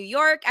New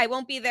York. I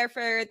won't be there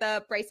for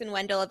the Bryson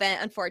Wendell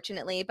event,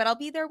 unfortunately, but I'll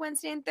be there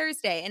Wednesday and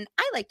Thursday. And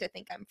I like to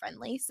think I'm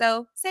friendly,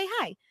 so say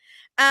hi.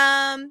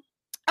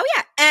 Oh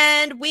yeah,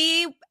 and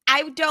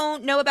I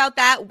don't know about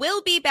that.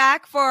 We'll be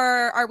back for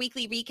our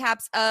weekly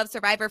recaps of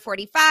Survivor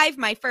 45.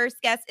 My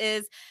first guest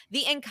is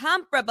the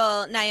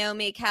incomparable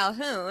Naomi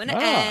Calhoun,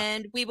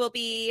 and we will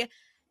be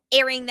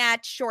airing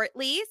that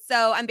shortly.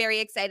 So I'm very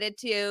excited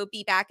to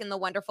be back in the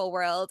wonderful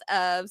world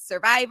of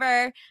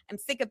Survivor. I'm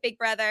sick of Big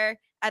Brother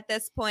at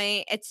this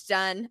point. It's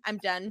done. I'm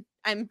done.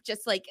 I'm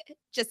just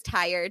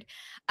tired.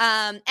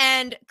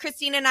 And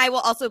Christine and I will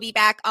also be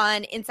back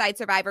on Inside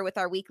Survivor with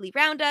our weekly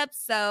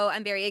roundups. So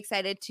I'm very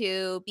excited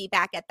to be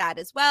back at that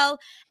as well.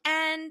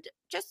 And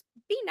just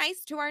be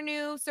nice to our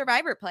new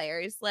Survivor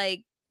players.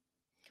 Like,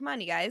 come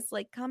on, you guys,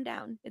 like, calm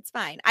down. It's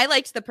fine. I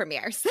liked the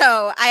premiere,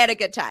 so I had a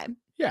good time.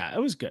 Yeah,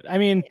 it was good. I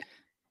mean,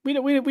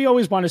 we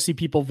always want to see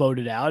people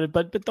voted out,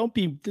 but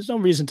there's no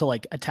reason to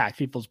like attack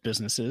people's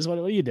businesses. What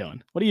are you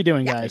doing? What are you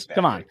doing, guys? Exactly.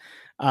 Come on.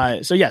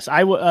 So yes,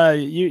 I will.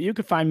 You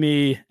can find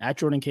me at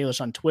Jordan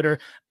Kalish on Twitter.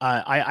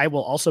 I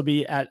will also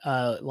be at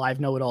Live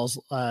Know It Alls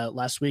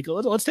last week.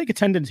 Let's take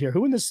attendance here.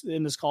 Who in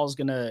this call is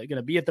gonna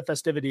be at the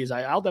festivities?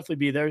 I'll definitely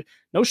be there.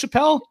 No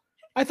Chappelle.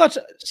 I thought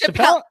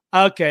Chappelle.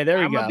 Okay, there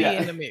we go. I'm gonna be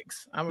in the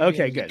mix.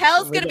 Okay, good.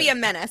 Chappelle's gonna be a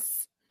menace.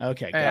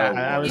 Okay,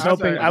 I was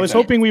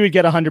hoping we would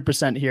get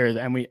 100% here,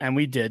 and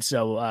we did.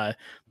 So,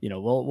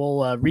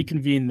 we'll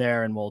reconvene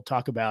there, and we'll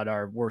talk about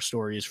our war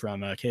stories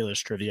from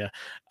Kalish Trivia.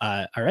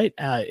 All right,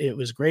 it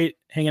was great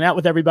hanging out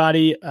with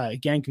everybody.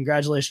 Again,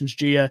 congratulations,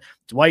 Gia.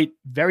 Dwight,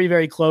 very,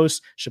 very close.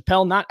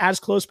 Chappelle, not as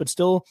close, but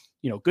still,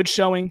 good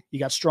showing. You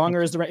got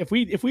stronger as if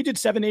we did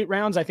 7-8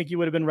 rounds, I think you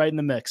would have been right in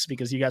the mix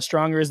because you got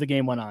stronger as the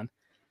game went on.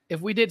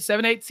 If we did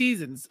 7-8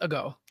 seasons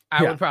ago,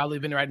 I would probably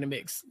have been right in the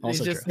mix.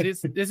 Also it's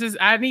just this is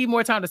I need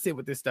more time to sit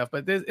with this stuff,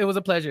 but it was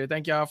a pleasure.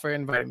 Thank y'all for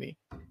inviting me.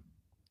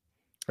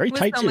 Very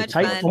tight, so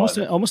tight, almost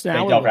an hour.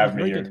 Thank y'all for having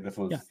me here. This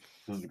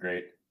was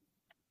great.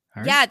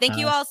 All right. Yeah, thank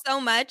you all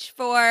so much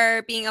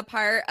for being a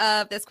part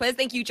of this quiz.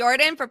 Thank you,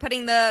 Jordan, for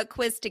putting the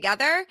quiz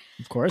together.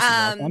 Of course.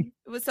 It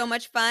was so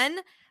much fun.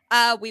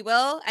 We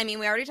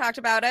already talked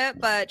about it,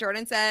 but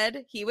Jordan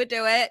said he would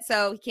do it,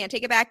 so he can't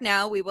take it back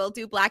now. We will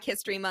do Black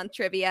History Month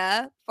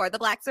trivia for the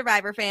Black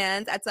Survivor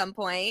fans at some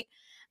point.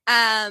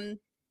 And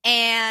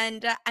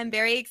I'm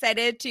very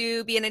excited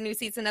to be in a new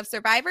season of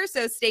Survivor,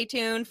 so stay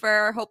tuned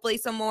for hopefully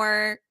some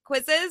more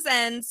quizzes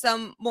and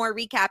some more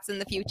recaps in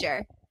the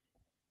future.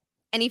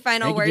 Any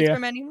final words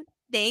from anyone?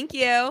 Thank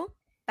you.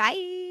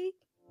 Bye.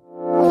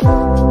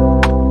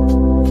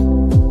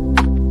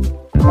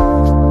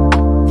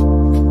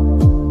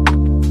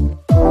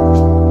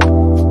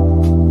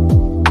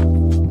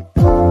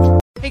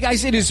 Hey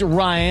guys, it is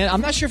Ryan.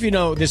 I'm not sure if you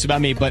know this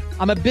about me, but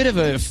I'm a bit of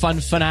a fun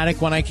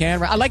fanatic when I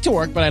can. I like to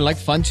work, but I like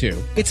fun too.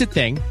 It's a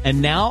thing.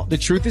 And now the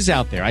truth is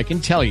out there. I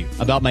can tell you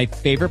about my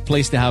favorite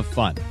place to have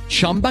fun.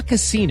 Chumba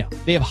Casino.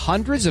 They have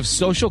hundreds of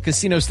social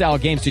casino style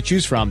games to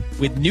choose from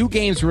with new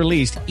games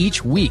released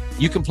each week.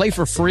 You can play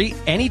for free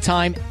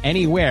anytime,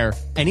 anywhere.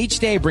 And each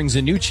day brings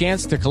a new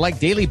chance to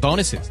collect daily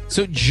bonuses.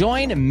 So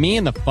join me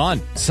in the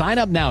fun. Sign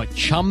up now at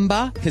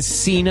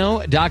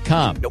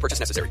ChumbaCasino.com. No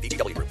purchase necessary.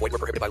 VGW Group. Void where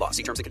prohibited by law.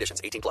 See terms and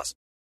conditions. 18+.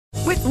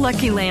 With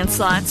Lucky Land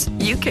Slots,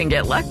 you can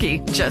get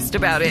lucky just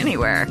about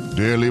anywhere.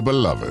 Dearly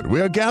beloved,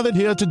 we are gathered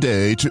here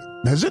today to...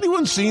 Has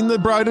anyone seen the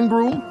bride and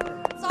groom?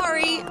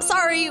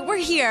 Sorry, we're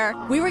here.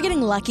 We were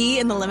getting lucky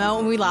in the limo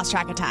and we lost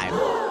track of time.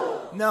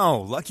 No,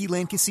 Lucky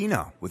Land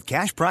Casino, with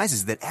cash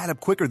prizes that add up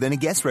quicker than a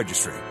guest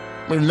registry.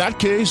 In that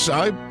case,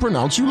 I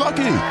pronounce you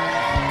lucky.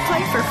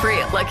 Play for free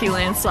at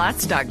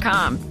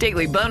LuckyLandSlots.com.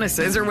 Daily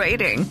bonuses are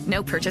waiting.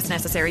 No purchase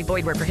necessary.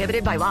 Void where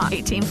prohibited by law.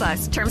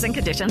 18+. Terms and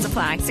conditions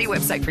apply. See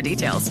website for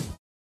details.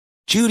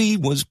 Judy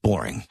was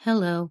boring.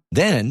 Hello.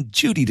 Then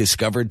Judy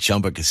discovered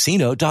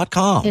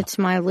ChumbaCasino.com. It's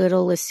my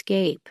little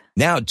escape.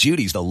 Now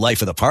Judy's the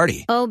life of the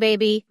party. Oh,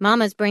 baby,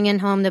 mama's bringing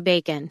home the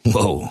bacon.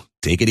 Whoa,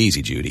 take it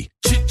easy, Judy.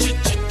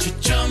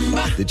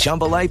 The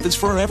Chumba life is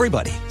for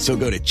everybody. So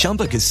go to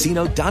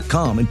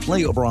ChumbaCasino.com and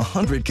play over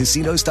 100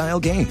 casino-style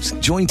games.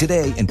 Join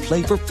today and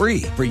play for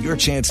free for your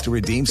chance to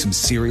redeem some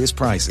serious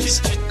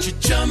prizes.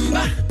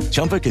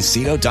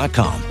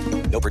 ChumbaCasino.com.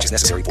 No purchase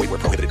necessary. Void where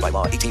prohibited by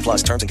law.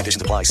 18+. Terms and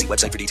conditions apply. See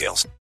website for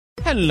details.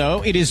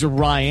 Hello, it is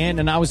Ryan,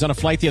 and I was on a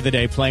flight the other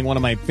day playing one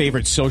of my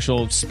favorite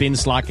social spin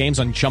slot games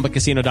on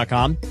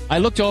ChumbaCasino.com. I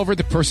looked over at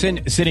the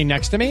person sitting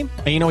next to me,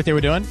 and you know what they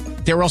were doing?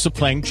 They were also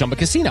playing Chumba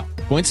Casino.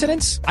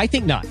 Coincidence? I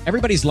think not.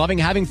 Everybody's loving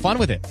having fun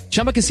with it.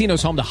 Chumba Casino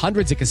is home to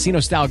hundreds of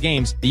casino-style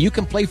games that you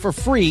can play for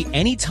free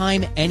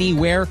anytime,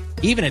 anywhere,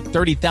 even at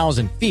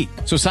 30,000 feet.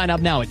 So sign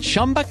up now at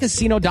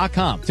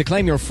ChumbaCasino.com to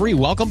claim your free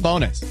welcome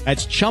bonus.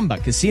 That's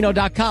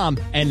ChumbaCasino.com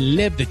and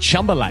live the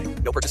Chumba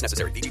life. No purchase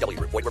necessary. VGW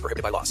Group. Void where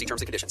prohibited by law. See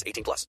terms and conditions.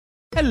 18+.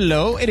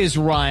 Hello, it is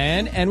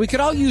Ryan, and we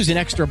could all use an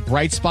extra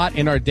bright spot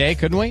in our day,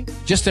 couldn't we?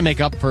 Just to make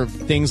up for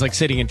things like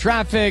sitting in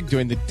traffic,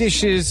 doing the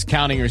dishes,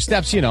 counting your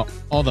steps, you know,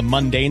 all the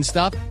mundane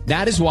stuff.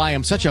 That is why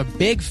I'm such a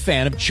big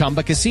fan of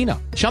Chumba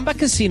Casino. Chumba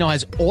Casino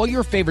has all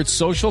your favorite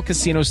social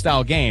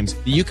casino-style games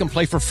that you can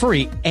play for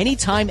free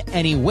anytime,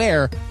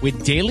 anywhere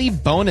with daily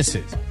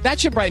bonuses. That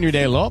should brighten your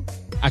day a little.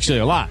 Actually,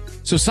 a lot.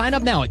 So sign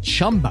up now at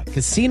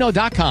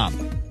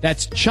ChumbaCasino.com.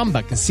 That's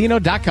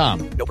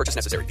ChumbaCasino.com. No purchase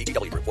necessary.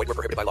 VGW Group. Void where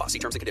prohibited by law. See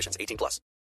terms and conditions. 18+.